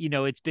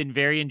it's been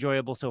very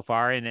enjoyable so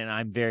far, and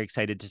I'm very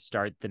excited to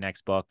start the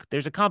next book.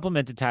 There's a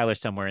compliment to Tylor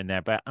somewhere in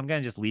there, but I'm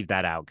gonna just leave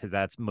that out because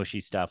that's mushy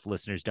stuff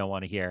listeners don't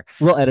want to hear,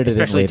 We'll edit it in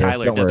especially later.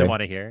 Tylor Don't doesn't worry. want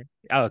to hear.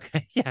 Oh,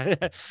 okay. Yeah.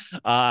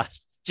 uh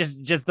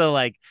just the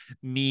like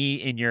me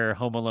in your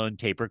Home Alone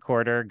tape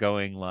recorder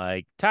going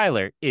like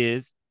Tylor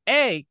is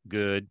a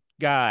good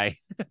guy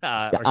or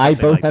I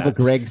something both like have a that.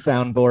 Greg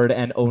soundboard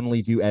and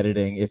only do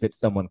editing if it's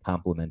someone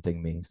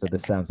complimenting me. So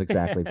this sounds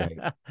exactly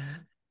right.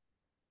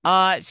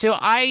 So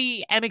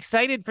I am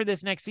excited for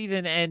this next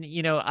season, and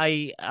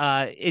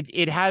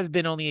it has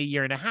been only a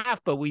year and a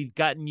half, but we've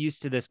gotten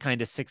used to this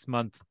kind of 6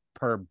 month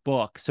per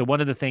book. So one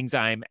of the things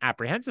I'm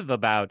apprehensive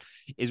about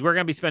is we're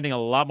going to be spending a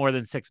lot more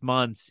than 6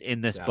 months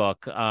in this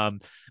book.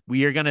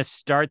 We are going to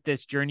start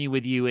this journey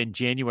with you in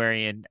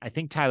January, and I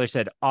think Tylor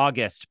said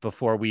August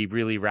before we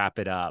really wrap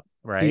it up.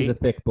 Right? He's a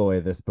thick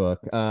boy, this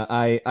book.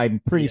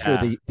 I'm pretty sure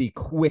the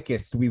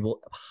quickest we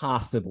will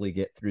possibly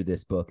get through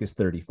this book is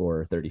 34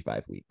 or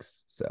 35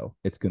 weeks. So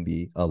it's going to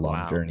be a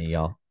long journey,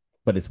 y'all,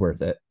 but it's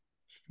worth it.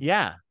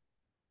 Yeah.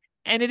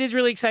 And it is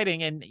really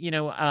exciting. And,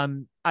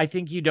 I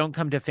think you don't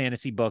come to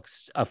fantasy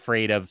books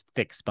afraid of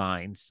thick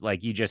spines.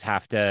 Like, you just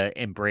have to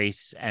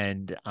embrace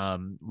and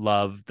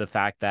love the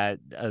fact that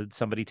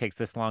somebody takes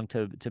this long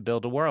to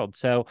build a world.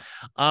 So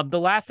the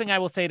last thing I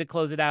will say to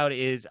close it out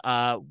is,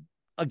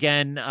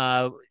 again,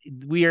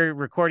 we are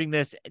recording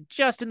this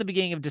just in the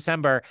beginning of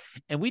December,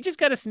 and we just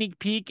got a sneak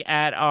peek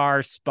at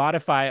our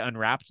Spotify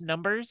Unwrapped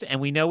numbers. And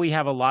we know we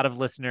have a lot of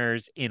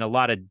listeners in a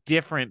lot of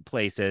different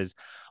places,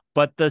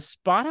 but the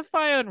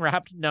Spotify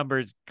Unwrapped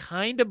numbers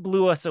kind of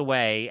blew us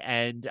away.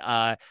 And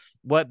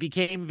what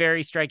became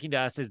very striking to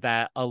us is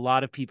that a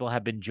lot of people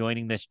have been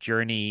joining this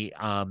journey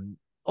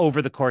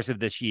over the course of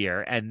this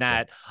year. And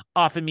that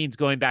often means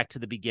going back to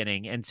the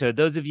beginning. And so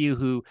those of you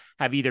who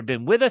have either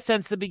been with us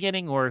since the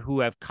beginning or who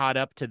have caught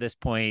up to this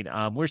point,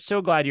 we're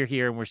so glad you're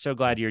here, and we're so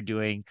glad you're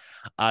doing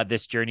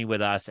this journey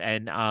with us.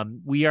 And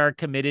we are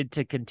committed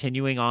to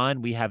continuing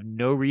on. We have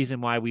no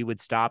reason why we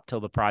would stop till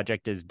the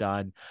project is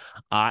done.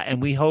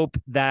 And we hope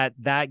that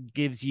that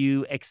gives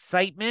you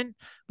excitement.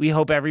 We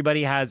hope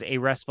everybody has a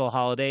restful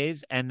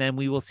holidays, and then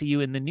we will see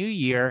you in the new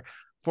year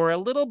for a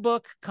little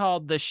book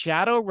called The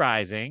Shadow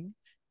Rising,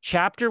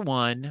 Chapter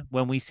 1,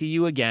 when we see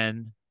you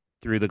again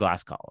through the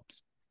glass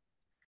columns.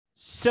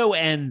 So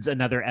ends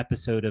another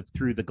episode of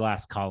Through the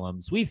Glass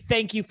Columns. We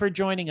thank you for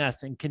joining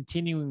us and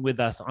continuing with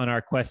us on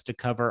our quest to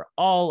cover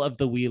all of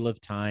the Wheel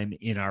of Time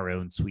in our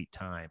own sweet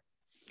time.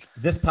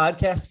 This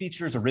podcast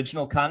features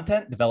original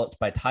content developed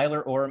by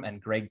Tylor Orm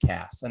and Greg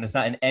Cass, and is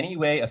not in any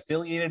way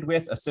affiliated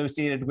with,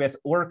 associated with,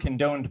 or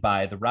condoned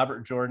by the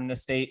Robert Jordan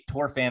Estate,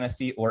 Tor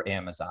Fantasy, or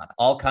Amazon.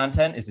 All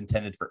content is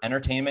intended for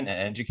entertainment and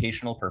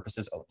educational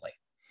purposes only.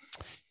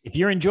 If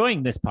you're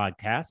enjoying this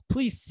podcast,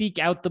 please seek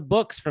out the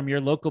books from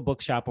your local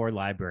bookshop or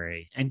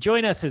library and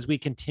join us as we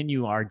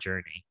continue our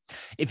journey.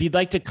 If you'd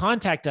like to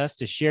contact us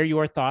to share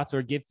your thoughts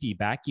or give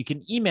feedback, you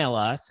can email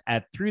us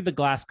at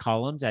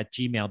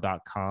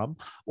throughtheglasscolumns@gmail.com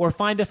or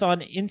find us on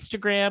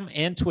Instagram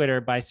and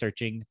Twitter by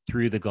searching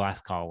Through the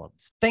Glass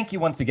Columns. Thank you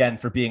once again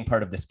for being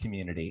part of this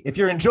community. If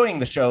you're enjoying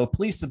the show,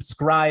 please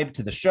subscribe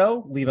to the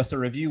show, leave us a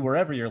review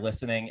wherever you're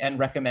listening, and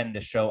recommend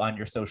the show on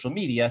your social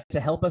media to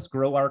help us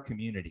grow our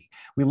community.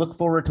 We look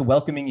forward to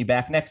welcoming you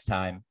back next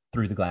time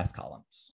through the Glass Columns.